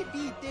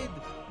 maybe did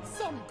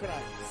some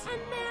crimes.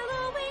 And there'll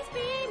always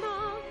be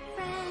more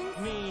friends.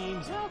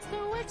 Memes. Lots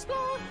to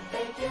explore.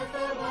 Thank you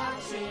for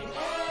watching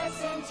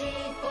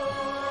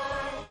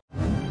SMG4.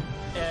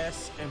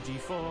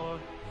 SMG4.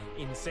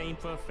 Insane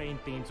profane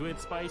themes with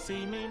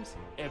spicy memes.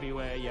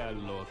 Everywhere you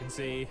look and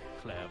see.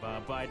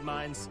 Clever bright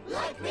minds.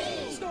 Like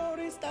me!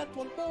 Stories that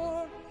want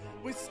more.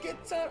 With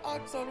skits or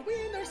arcs or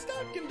winner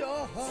stocking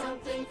door.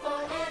 Something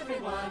for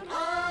everyone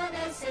on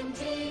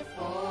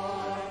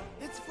SMG4.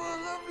 It's full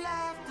of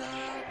laughter,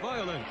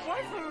 Violence.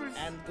 waifus,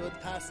 and good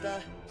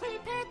pasta.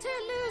 Prepare to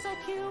lose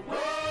IQ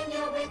when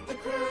you're with the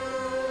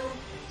crew.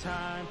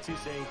 Time to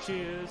say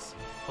cheers.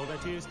 Hold our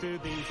tears to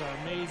these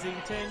amazing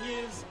 10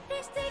 years.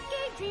 This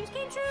decade dreams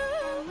came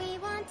true. We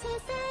want to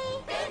say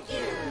thank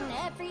you. In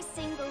every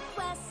single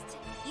quest,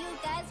 you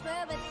guys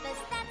were with us.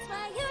 That's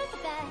why you're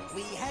the best.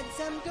 We had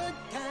some good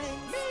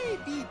times,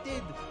 maybe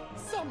did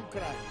some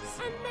crimes.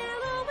 And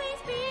there'll always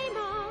be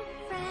more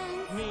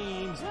friends.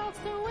 Memes. Jokes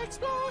to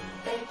explore.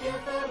 Thank you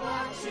for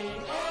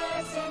watching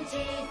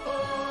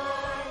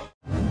SMG4.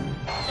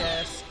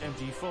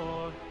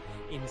 SMG4.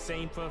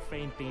 Insane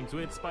profane themes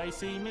with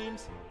spicy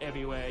memes.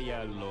 Everywhere you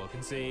look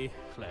and see.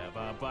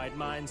 Clever bright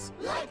minds.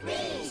 Like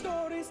me!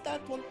 Stories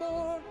that want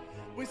more.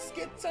 With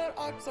skits or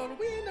arcs or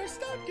winner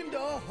stocking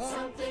door.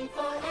 Something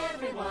for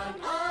everyone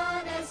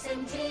on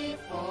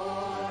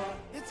SMG4.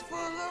 It's full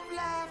of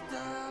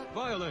laughter,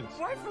 Violence.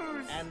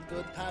 waifus, and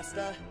good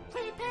pasta.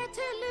 Prepare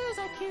to lose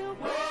IQ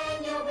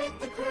when you're with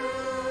the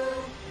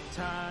crew.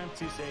 Time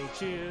to say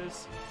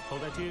cheers.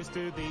 Hold our tears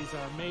to these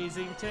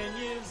amazing 10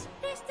 years.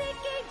 This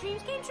decade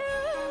dreams came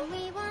true.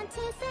 We want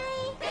to say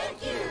thank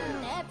you.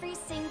 In every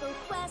single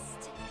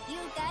quest, you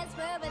guys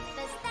were with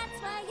us. That's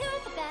why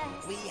you're the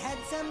best. We had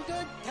some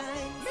good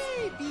times,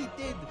 maybe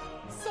did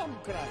some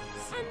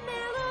crimes. And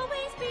there'll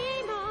always be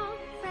more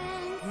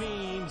friends.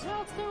 Memes.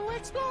 Jokes to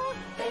explore.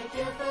 Thank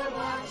you for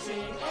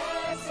watching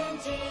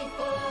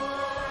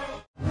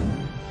SMG4.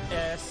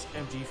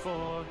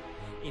 SMG4.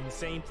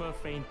 Insane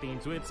profane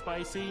themes with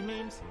spicy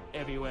memes.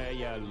 Everywhere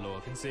you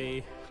look and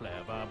see.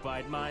 Clever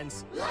bright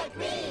minds. Like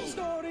me!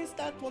 Stories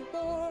that want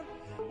more.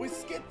 With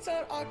skits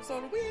or arcs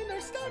or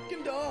winner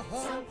stocking door.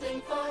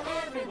 Something for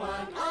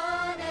everyone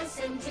on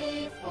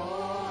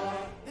SMG4.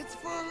 It's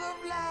full of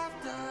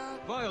laughter,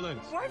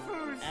 Violence.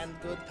 waifus, and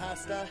good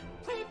pasta.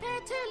 Prepare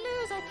to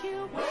lose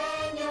IQ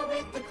when you're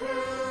with the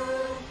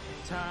crew.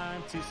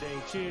 Time to say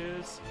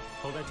cheers.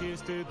 Hold our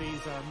tears to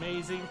these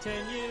amazing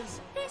 10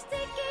 years. This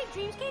decade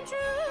dreams came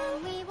true.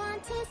 We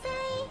want to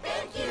say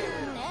thank you.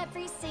 In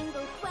every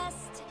single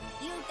quest,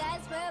 you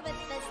guys were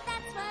with us.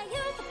 That's why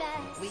you're the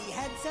best. We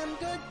had some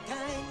good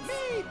times,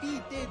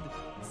 maybe did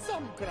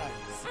some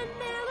crimes. And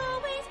there'll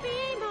always be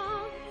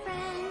more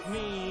friends.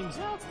 Memes.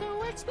 Jokes to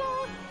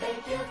explore.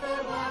 Thank you for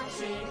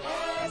watching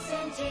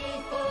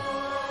SMG4.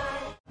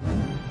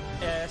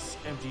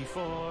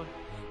 SMG4.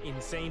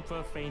 Insane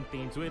profane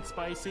themes with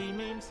spicy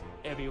memes.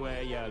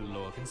 Everywhere you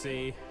look and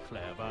see.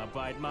 Clever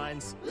bright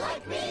minds.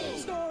 Like me!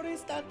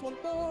 Stories that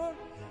want more.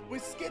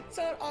 With skits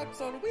or arcs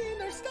or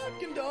winner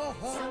stocking door.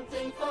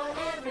 Something for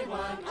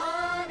everyone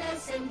on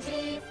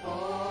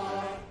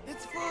SMG4.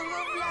 It's full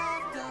of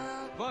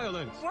laughter,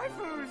 Violence.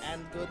 waifus,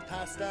 and good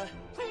pasta.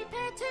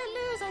 Prepare to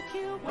lose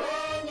IQ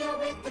when you're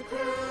with the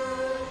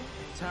crew.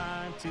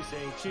 Time to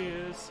say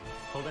cheers.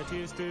 Hold our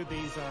tears to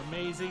these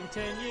amazing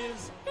 10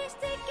 years. This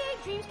decade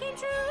dreams came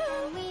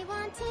true. We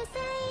want to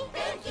say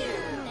thank you.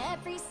 In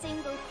every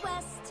single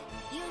quest,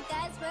 you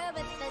guys were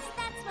with us.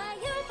 That's why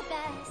you're the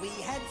best. We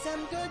had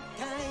some good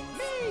times,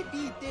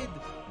 maybe did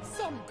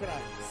some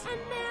crimes. And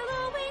there'll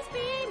always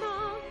be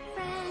more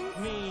friends.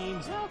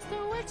 Memes. Jokes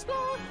to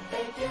explore.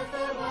 Thank you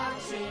for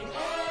watching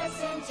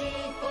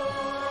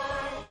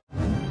SMG4.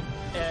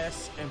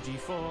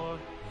 SMG4.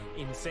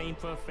 Insane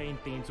profane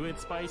themes with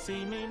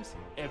spicy memes.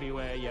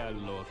 Everywhere you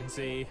look and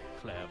see.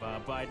 Clever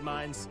bright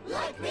minds.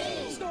 Like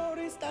me!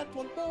 Stories that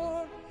want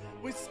more.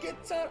 With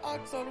skits or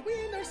arcs or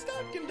winner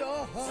stocking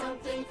door.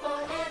 Something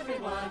for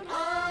everyone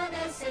on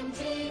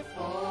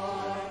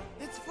SMG4.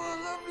 It's full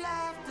of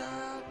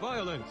laughter,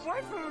 Violence.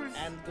 waifus,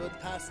 and good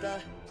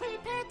pasta.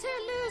 Prepare to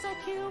lose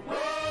IQ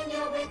when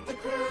you're with the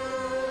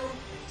crew.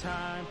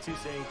 Time to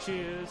say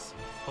cheers.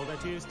 Hold our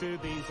tears to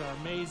these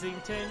amazing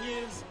 10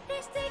 years.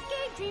 This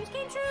decade dreams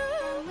came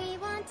true. We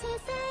want to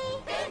say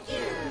thank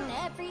you. In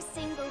every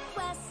single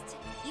quest,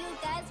 you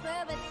guys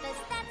were with us.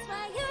 That's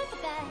why you're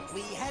the best.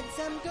 We had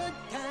some good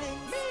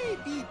times,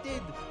 maybe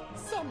did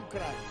some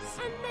crimes.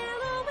 And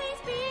there'll always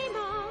be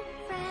more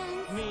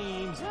friends.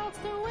 Memes. Jokes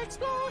to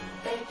explore.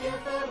 Thank you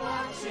for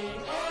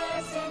watching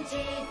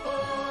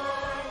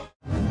SMG4.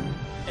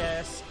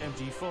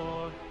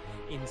 SMG4.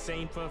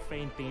 Insane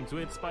profane themes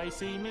with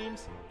spicy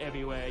memes.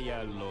 Everywhere you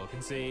look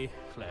and see.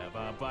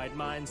 Clever bright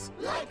minds.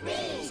 Like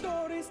me!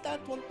 Stories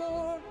that want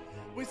more.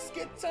 With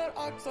skits or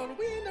arcs or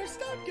winner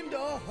stocking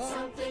door.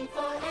 Something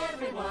for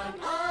everyone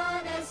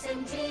on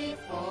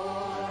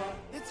SMG4.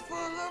 It's full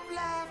of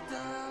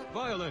laughter,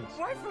 Violence.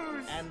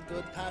 waifus, and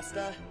good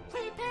pasta.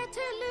 Prepare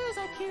to lose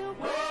IQ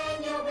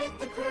when you're with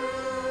the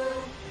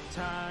crew.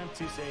 Time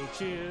to say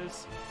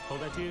cheers.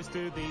 Hold our tears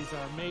to these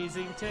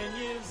amazing 10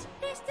 years.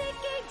 This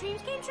decade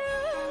dreams came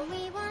true.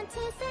 We want to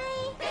say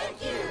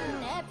thank you.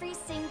 In every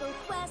single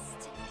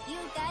quest, you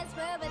guys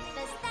were with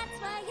us. That's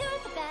why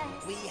you're the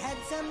best. We had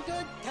some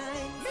good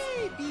times,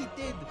 maybe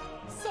did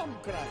some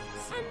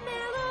crimes. And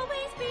there'll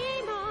always be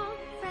more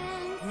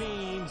friends.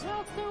 Memes.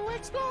 Jokes to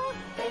explore.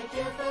 Thank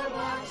you for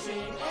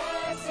watching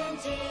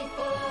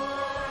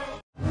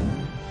SMG4.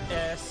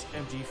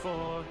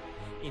 SMG4.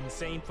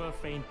 Insane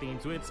profane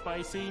themes with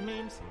spicy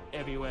memes.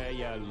 Everywhere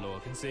you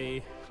look and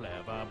see.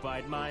 Clever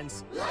bright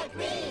minds. Like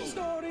me!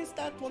 Stories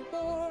that want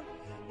more.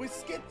 With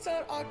skits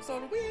or arcs or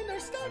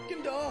winners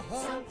stocking door.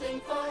 Something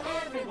for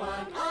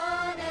everyone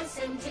on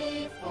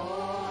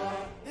SMG4.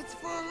 It's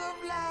full of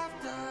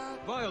laughter,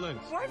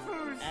 Violence.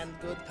 waifus, and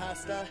good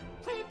pasta.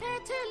 Prepare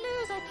to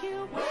lose IQ.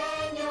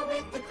 When you're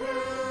with the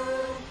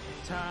crew.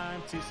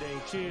 Time to say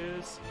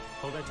cheers.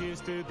 Hold our tears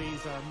to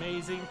these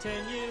amazing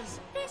 10 years.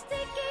 This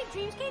decade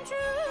dreams came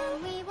true.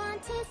 We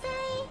want to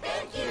say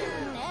Thank you.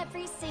 in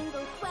every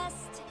single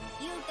quest.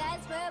 You guys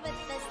were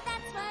with us,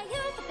 that's why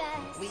you're the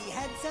best. We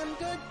had some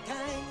good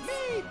times,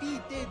 maybe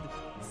did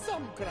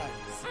some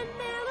crimes. And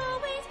there'll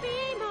always be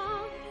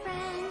more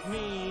friends.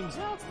 Memes.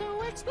 Jokes to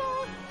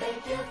explore.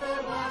 Thank you for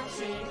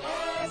watching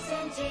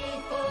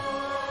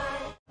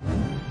SMG4.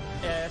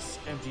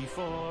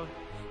 SMG4.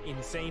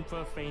 Insane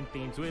profane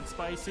themes with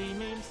spicy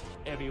memes.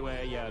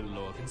 Everywhere you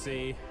look and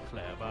see.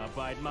 Clever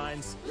bright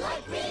minds.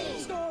 Like me!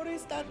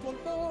 Stories that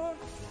want more.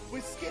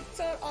 With skits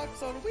or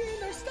arcs or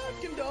winners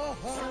stocking door.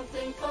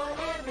 Something for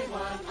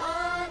everyone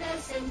on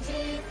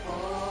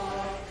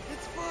SMG4.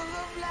 It's full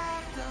of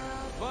laughter,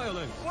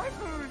 Violence.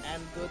 waifus,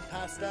 and good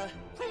pasta.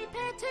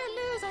 Prepare to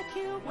lose IQ.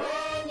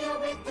 When you're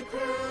with the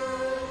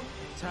crew.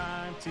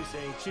 Time to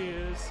say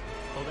cheers.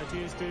 Hold our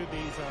tears to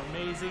these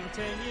amazing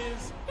 10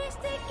 years. This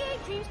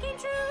decade dreams came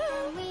true.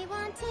 We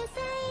want to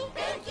say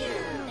Thank you.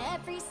 in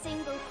every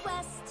single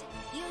quest.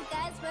 You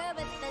guys were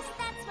with us,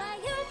 that's why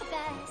you're the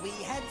best. We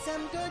had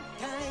some good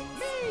times,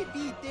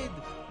 maybe did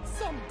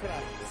some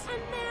crimes.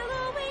 And there'll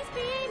always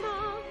be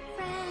more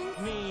friends.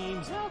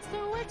 Memes. Jokes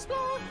to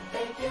explore.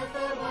 Thank you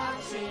for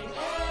watching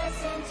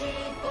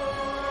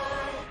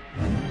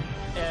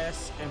SMG4.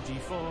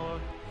 SMG4.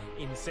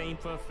 Insane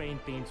profane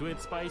themes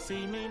with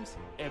spicy memes.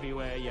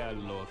 Everywhere you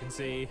look and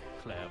see.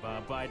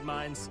 Clever bright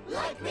minds.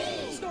 Like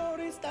me!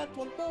 Stories that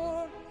want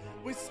more.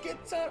 With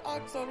skits or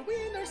arcs or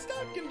winners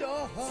stocking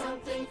door.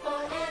 Something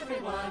for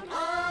everyone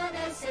on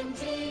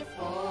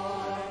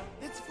SMG4.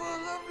 It's full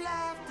of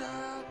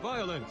laughter,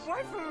 Violence.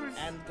 waifus,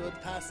 and good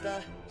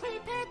pasta.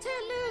 Prepare to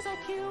lose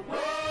IQ.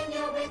 When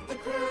you're with the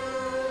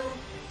crew.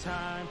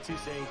 Time to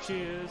say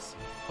cheers.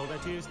 Hold our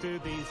tears to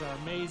these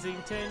amazing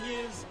 10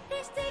 years.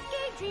 This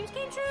decade dreams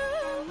came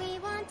true. We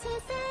want to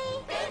say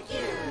Thank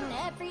you. in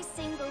every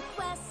single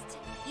quest.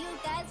 You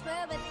guys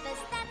were with us,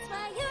 that's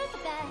why you're the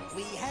best.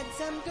 We had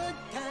some good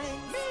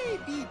times,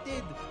 maybe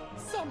did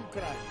some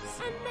crimes.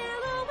 And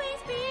there'll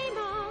always be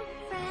more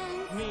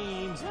friends.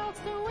 Memes. Jokes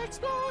to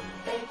explore.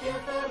 Thank you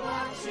for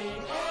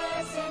watching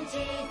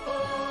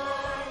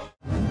SMG4.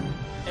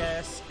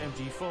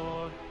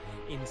 SMG4.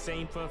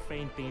 Insane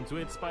profane themes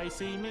with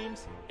spicy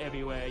memes.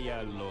 Everywhere you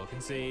look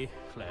and see.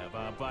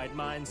 Clever bright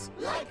minds.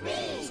 Like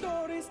me!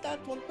 Stories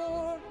that want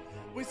more.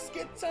 With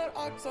skits or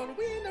arcs or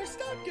winners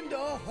stocking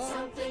door.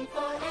 Something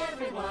for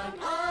everyone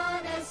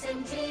on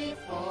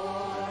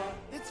SMG4.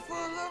 It's full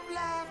of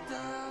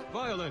laughter,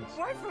 Violence.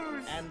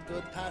 waifus, and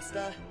good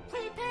pasta.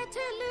 Prepare to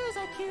lose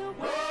IQ.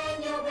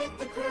 When you're with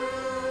the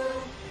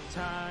crew.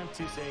 Time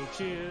to say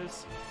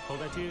cheers.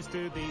 Hold our tears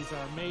to these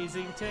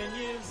amazing 10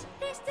 years.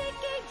 This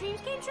decade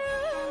dreams came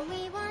true.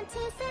 We want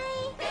to say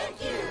Thank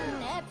you.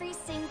 in every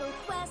single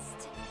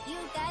quest. You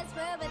guys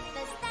were with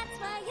us, that's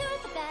why you're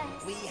the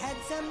best. We had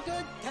some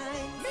good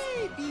times,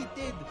 maybe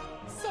did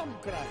some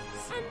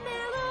crimes. And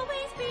there'll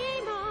always be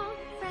more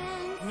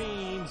friends.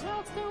 Memes.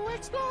 Jokes to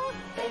explore.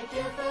 Thank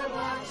you for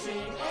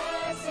watching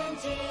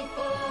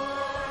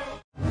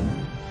SMG4.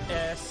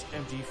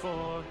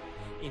 SMG4.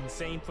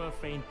 Insane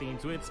profane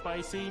themes with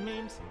spicy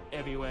memes.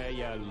 Everywhere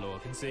you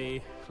look and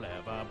see.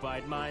 Clever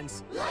bright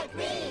minds. Like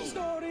me!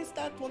 Stories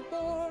that want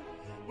more.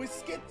 With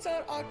skits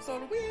or arcs or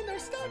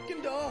winners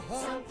stocking door.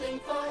 Something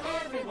for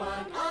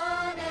everyone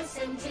on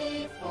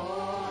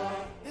SMG4.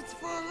 It's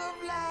full of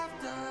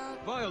laughter,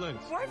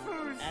 Violence.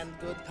 waifus, and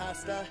good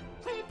pasta.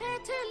 Prepare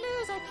to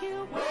lose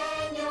IQ.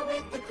 When you're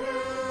with the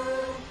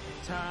crew.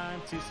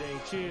 Time to say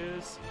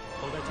cheers.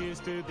 Hold our tears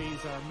to these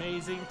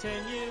amazing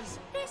 10 years.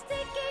 This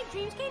decade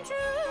dreams came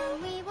true.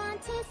 We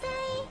want to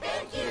say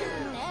Thank you.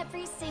 in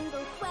every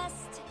single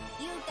quest.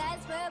 You guys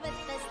were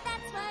with us,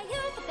 that's why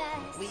you're the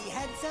best. We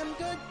had some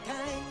good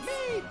times,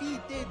 maybe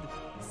did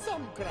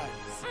some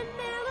crimes. And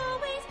there'll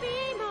always be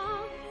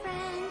more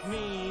friends.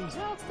 Memes.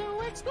 Jokes to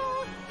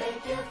explore.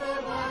 Thank you for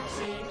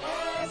watching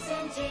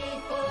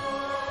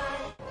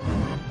SMG4.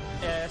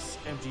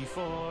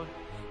 SMG4.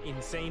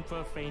 Insane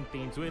profane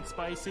themes with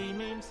spicy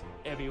memes.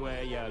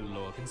 Everywhere you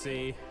look and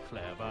see.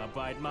 Clever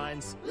bright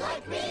minds.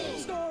 Like me!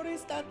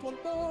 Stories that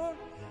want more.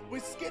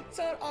 With skits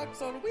or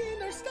arcs or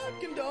winners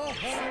stocking door.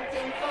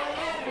 Something for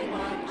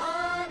everyone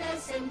on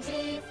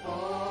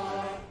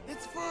SMG4.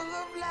 It's full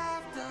of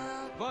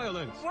laughter,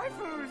 Violence.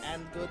 Waifus.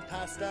 And good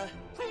pasta.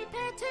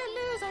 Prepare to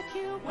lose IQ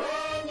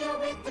When you're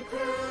with the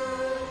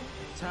crew.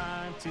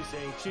 Time to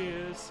say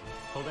cheers.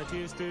 Hold our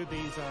tears to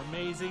these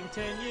amazing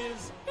 10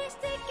 years. This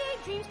decade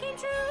dreams came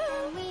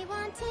true. We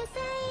want to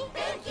say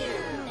Thank you.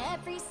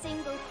 every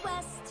single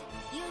quest.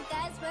 You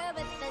guys were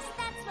with us,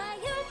 that's why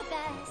you're the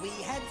best. We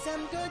had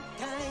some good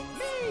times.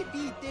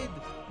 Maybe did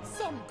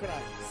some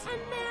crimes.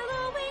 And there'll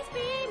always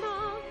be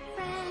more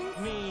friends.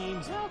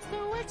 Memes. Jokes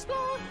to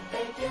explore.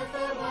 Thank you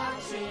for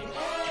watching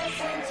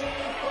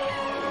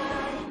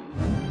SMG4.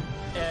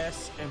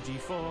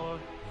 SMG4.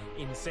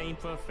 Insane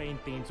profane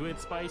themes with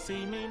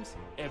spicy memes.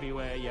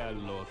 Everywhere you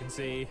look and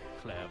see.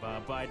 Clever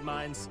bright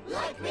minds.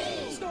 Like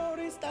me.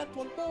 Stories that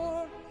want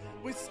more.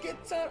 With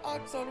skits or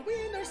arcs or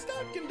winner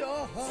stuck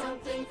indoors.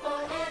 Something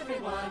for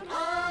everyone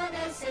on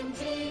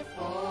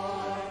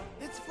SMG4.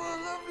 It's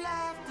full of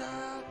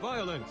laughter.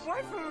 Violence.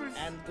 Waifus.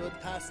 And good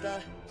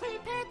pasta.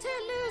 Prepare to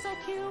lose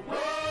IQ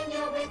When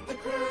you're with the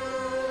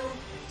crew.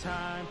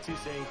 Time to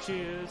say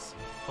cheers.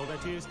 Hold our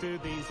tears to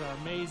these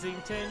amazing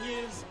 10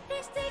 years.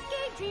 This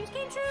decade dreams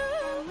came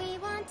true. We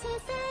want to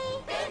say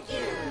Thank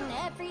you.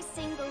 every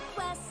single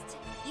quest.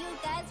 You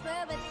guys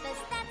were with us,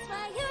 that's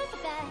why you're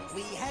the best.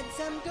 We had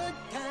some good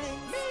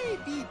times.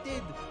 Maybe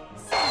did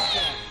some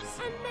crimes.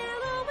 And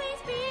there'll always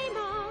be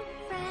more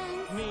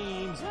friends.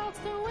 Memes. Jokes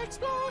to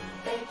explore.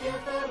 Thank you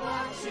for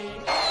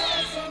watching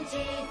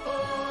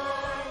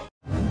SMG4.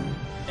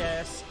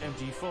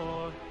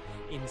 SMG4.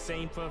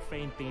 Insane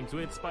profane themes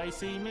with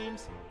spicy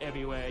memes.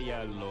 Everywhere you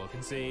look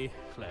and see.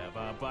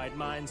 Clever bright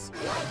minds.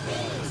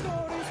 Stories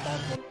that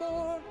want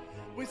more.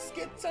 With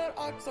skits or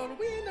arcs or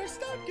winner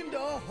stuck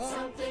indoors.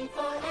 Something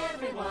for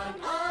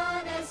everyone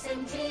on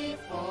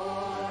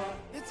SMG4.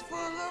 It's full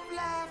of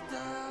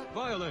laughter.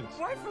 Violence.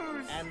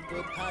 Waifus. And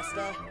good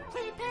pasta.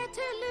 Prepare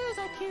to lose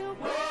IQ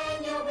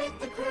When you're with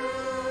the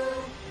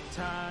crew.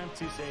 Time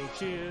to say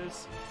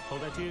cheers.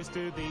 Hold our tears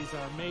to these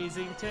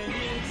amazing 10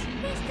 years.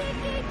 This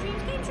decade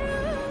dreams came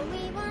true.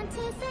 We want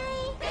to say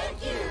Thank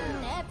you.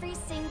 every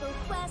single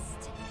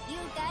quest. You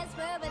guys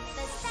were with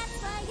us, that's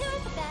why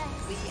you're the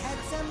best. We had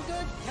some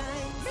good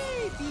times.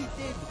 Maybe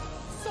did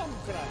some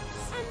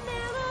crimes. And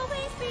there'll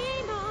always be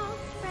more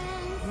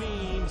friends.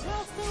 Memes.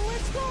 Jokes to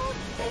explore.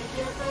 Thank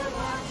you for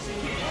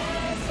watching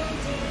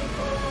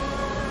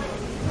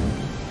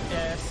SMG4.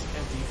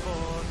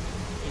 SMG4.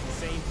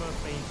 Insane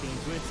profane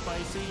themes with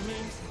spicy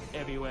memes.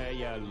 Everywhere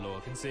you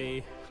look and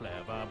see.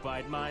 Clever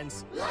bright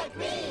minds. Like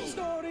me.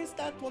 Stories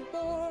that want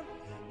more.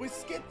 With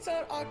skits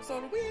or arcs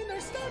or winner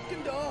stuck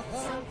indoors.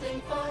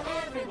 Something for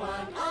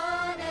everyone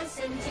on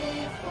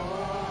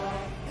SMG4.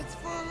 It's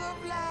full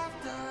of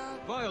laughter.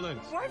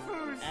 Violence.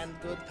 Waifus. And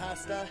good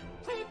pasta.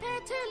 Prepare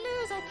to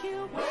lose IQ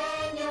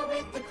When you're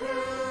with the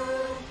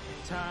crew.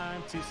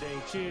 Time to say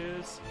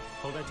cheers.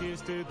 Hold our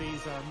tears to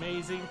these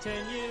amazing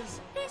 10 years.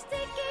 This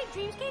decade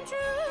dreams came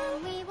true.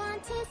 We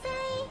want to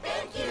say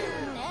Thank you.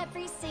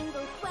 every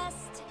single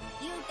quest.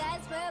 You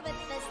guys were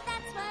with us,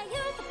 that's why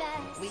you're the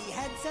best. We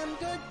had some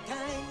good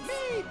times.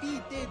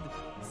 Maybe did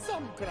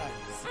some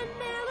crimes. And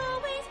there'll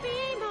always be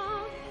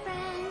more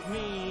friends.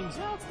 Memes.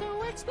 Jokes to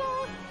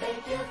explore.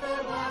 Thank you for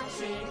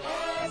watching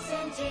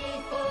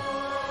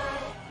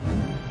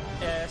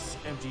SMG4.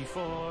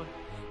 SMG4.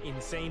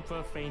 Insane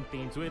profane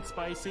themes with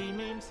spicy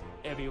memes.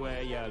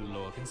 Everywhere you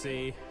look and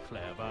see.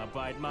 Clever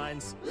bright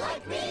minds.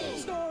 Like me.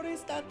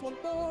 Stories that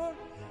want more.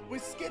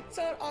 With skits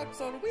or arcs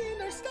or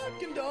winner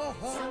stuck indoors.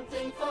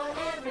 Something for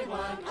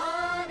everyone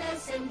on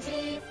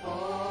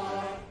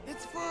SMG4.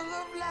 It's full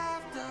of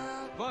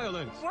laughter.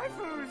 Violence.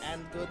 Waifus.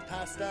 And good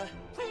pasta.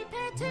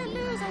 Prepare to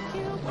lose IQ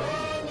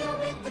When you're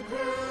with the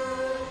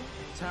crew.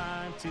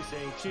 Time to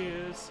say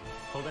cheers.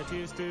 Hold our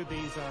tears to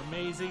these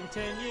amazing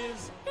 10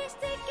 years. This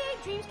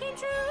decade dreams came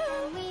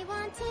true. We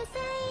want to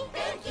say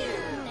Thank you.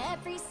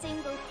 every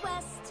single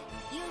quest.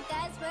 You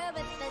guys were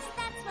with us,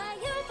 that's why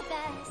you're the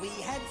best. We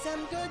had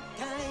some good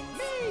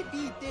times.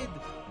 Maybe did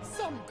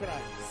some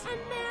crimes. And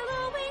there'll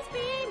always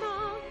be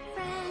more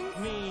friends.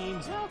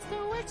 Memes. Jokes to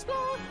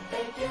explore.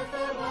 Thank you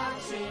for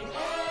watching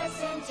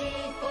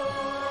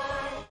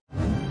SMG4.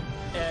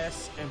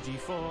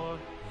 SMG4.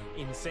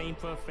 Insane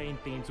profane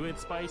themes with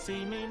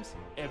spicy memes.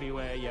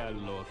 Everywhere you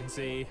look and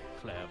see.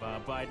 Clever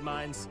bright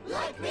minds.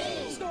 Like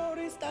me.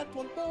 Stories that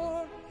want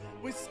more.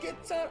 With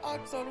skits or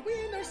arcs or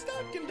winner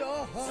stuck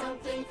indoors.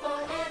 Something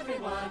for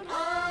everyone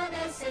on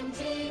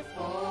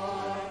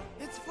SMG4.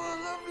 It's full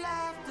of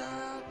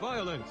laughter.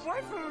 Violence.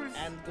 Waifus.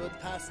 And good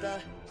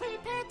pasta.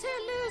 Prepare to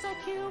lose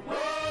IQ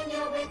When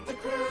you're with the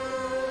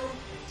crew.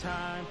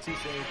 Time to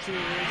say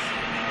cheers.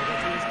 Hold our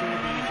tears to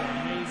these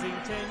amazing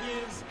 10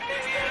 years.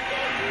 This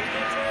decade dreams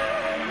came true.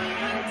 We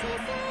want to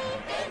say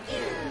Thank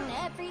you.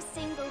 every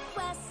single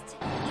quest.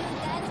 You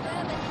guys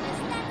were with us,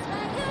 that's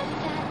why you're the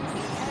best.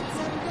 We had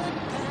some good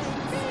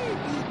times.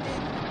 Maybe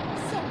did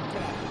some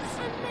crimes.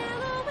 And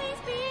there'll always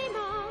be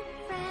more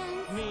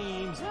friends.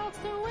 Memes. Jokes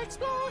to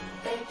explore.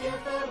 Thank you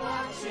for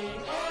watching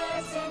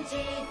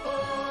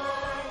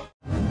SMG4.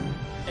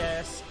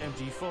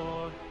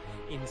 SMG4.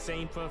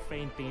 Insane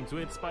profane themes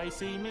with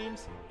spicy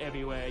memes.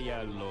 Everywhere you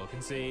look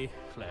and see.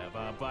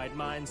 Clever, bright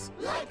minds.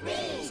 Like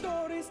me!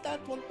 Stories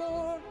that want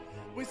more.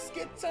 With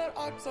skits or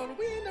arcs or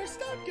wieners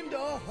stuck in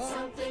door.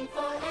 Something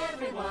for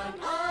everyone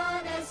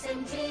on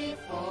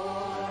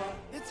SMG4.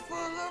 It's full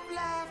of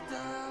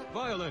laughter,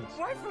 Violence.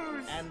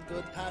 waifus, and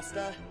good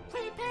pasta.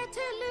 Prepare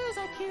to lose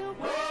IQ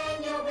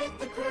when you're with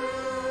the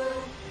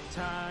crew.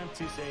 Time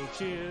to say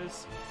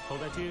cheers.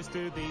 Hold our cheers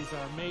to these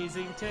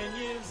amazing 10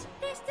 years.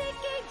 This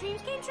decade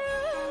dreams came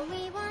true.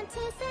 We want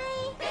to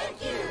say thank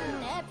you.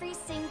 Every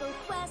single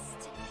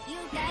quest, you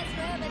guys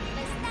were with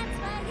us. That's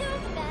why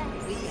you're the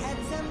best. We had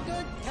some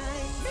good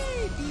times,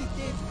 maybe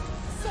did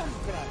some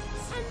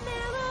crimes. And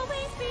there'll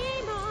always be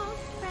more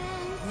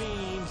friends.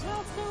 Memes.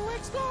 Lots to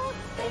explore.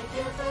 Thank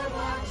you for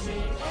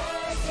watching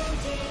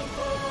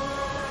SMG4.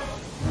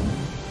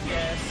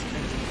 Yes,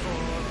 SMG4.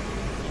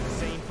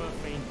 Insane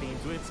profane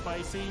themes with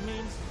spicy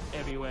memes.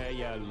 Everywhere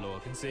you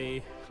look and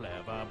see.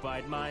 Clever,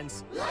 bright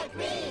minds. Like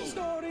me!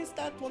 Stories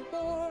that want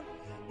more.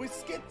 With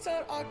skits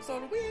or arcs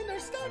or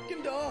wieners stuck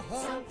in door.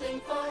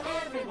 Something for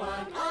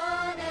everyone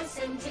on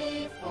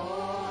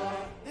SMG4.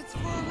 It's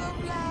full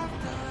of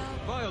laughter,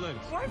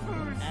 Violence.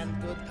 waifus,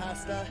 and good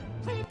pasta.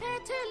 Prepare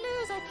to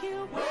lose IQ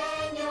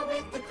when you're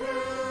with the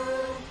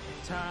crew.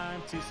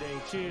 Time to say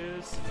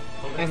cheers.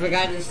 I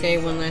forgot to say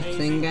one last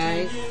thing,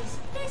 guys.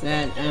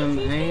 That I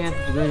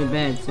have to go to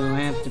bed, so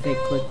I have to pick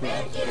quickly.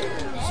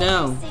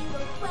 So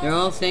they're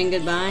all saying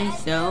goodbye.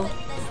 So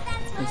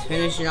let's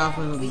finish it off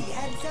with We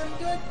had some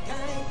good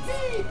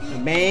times, a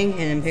bang, and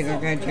then pick our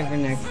character for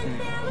next time.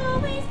 There'll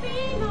always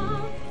be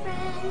more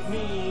friends.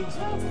 Memes.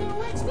 Lots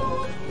to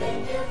explore.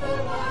 Thank you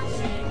for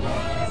watching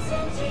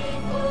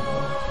SMG4.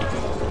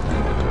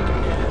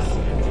 Yes,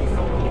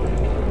 SMG4.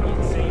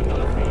 Insane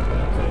profane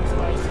themes with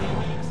spicy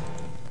memes.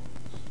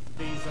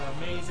 These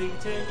amazing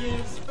 10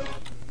 years.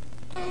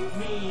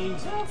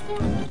 Memes.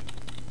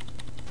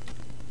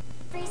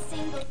 Every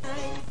single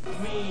time.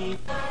 Memes.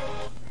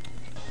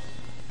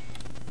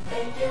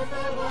 Thank you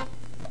for watching.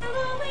 There'll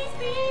always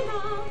be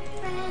more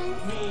friends.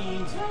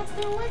 Memes. Lots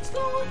to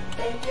explore.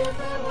 Thank you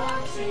for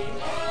watching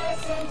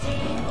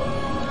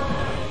SMG4.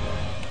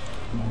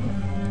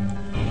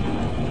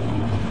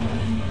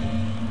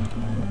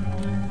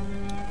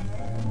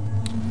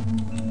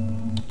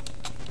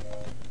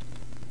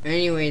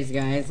 Anyways,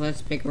 guys,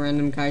 let's pick a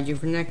random kaiju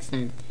for next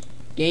time.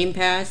 Game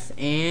Pass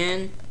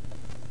and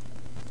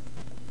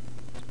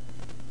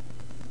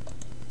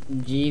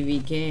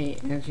GVK.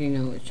 Actually,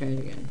 no, let's try it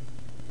again.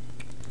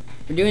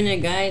 We're doing it,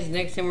 guys.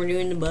 Next time we're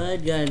doing the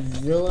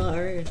Godzilla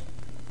Earth.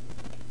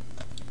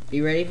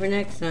 Be ready for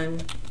next time.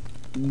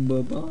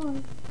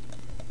 Bye-bye.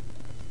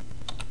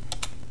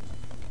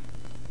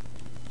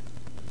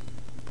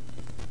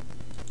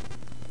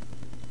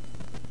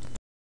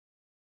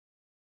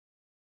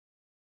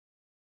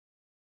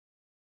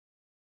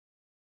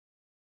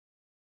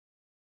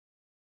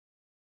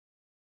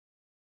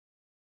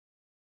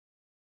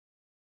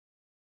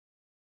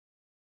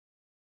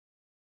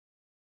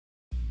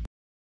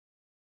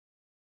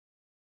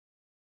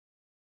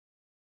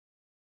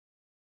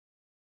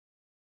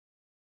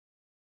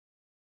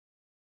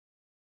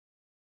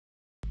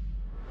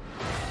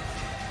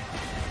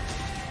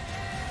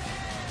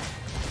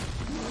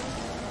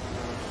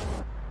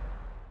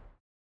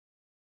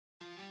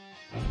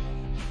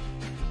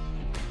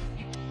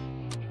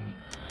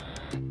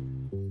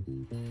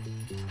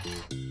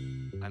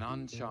 An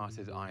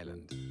uncharted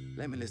island.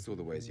 Let me list all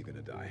the ways you're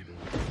gonna die.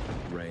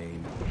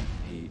 Rain,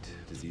 heat,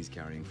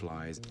 disease-carrying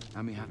flies,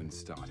 and we haven't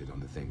started on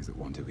the things that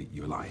want to eat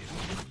you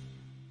alive.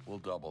 We'll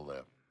double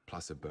that.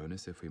 Plus a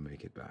bonus if we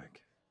make it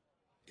back.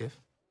 If?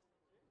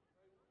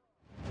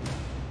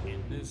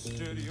 In this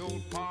dirty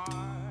old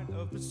part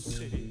of the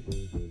city,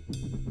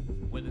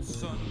 where the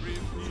sun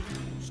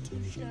refused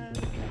to shine.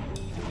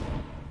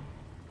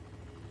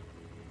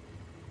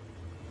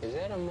 Is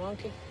that a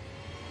monkey?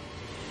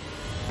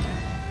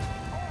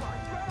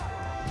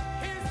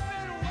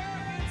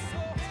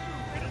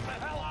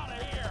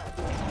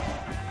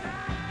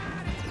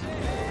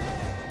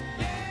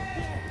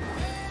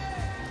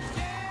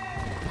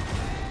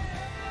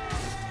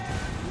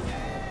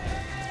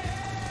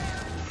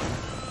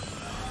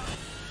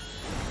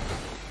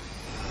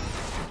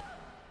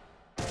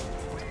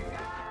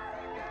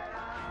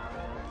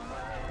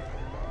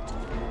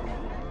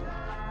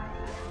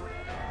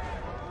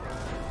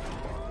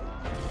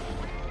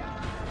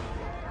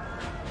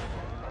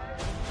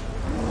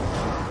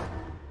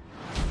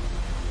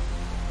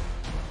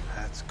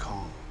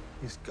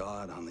 He's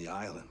God on the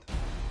island.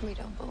 We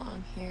don't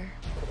belong here.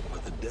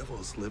 But the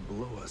devils live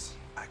below us.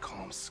 I call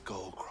them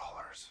skull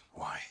crawlers.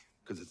 Why?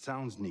 Because it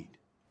sounds neat.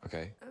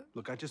 Okay.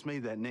 Look, I just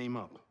made that name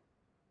up.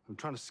 I'm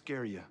trying to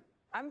scare you.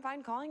 I'm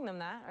fine calling them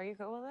that. Are you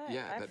cool with it?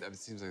 Yeah, that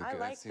seems like I that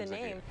like seems the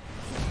like name.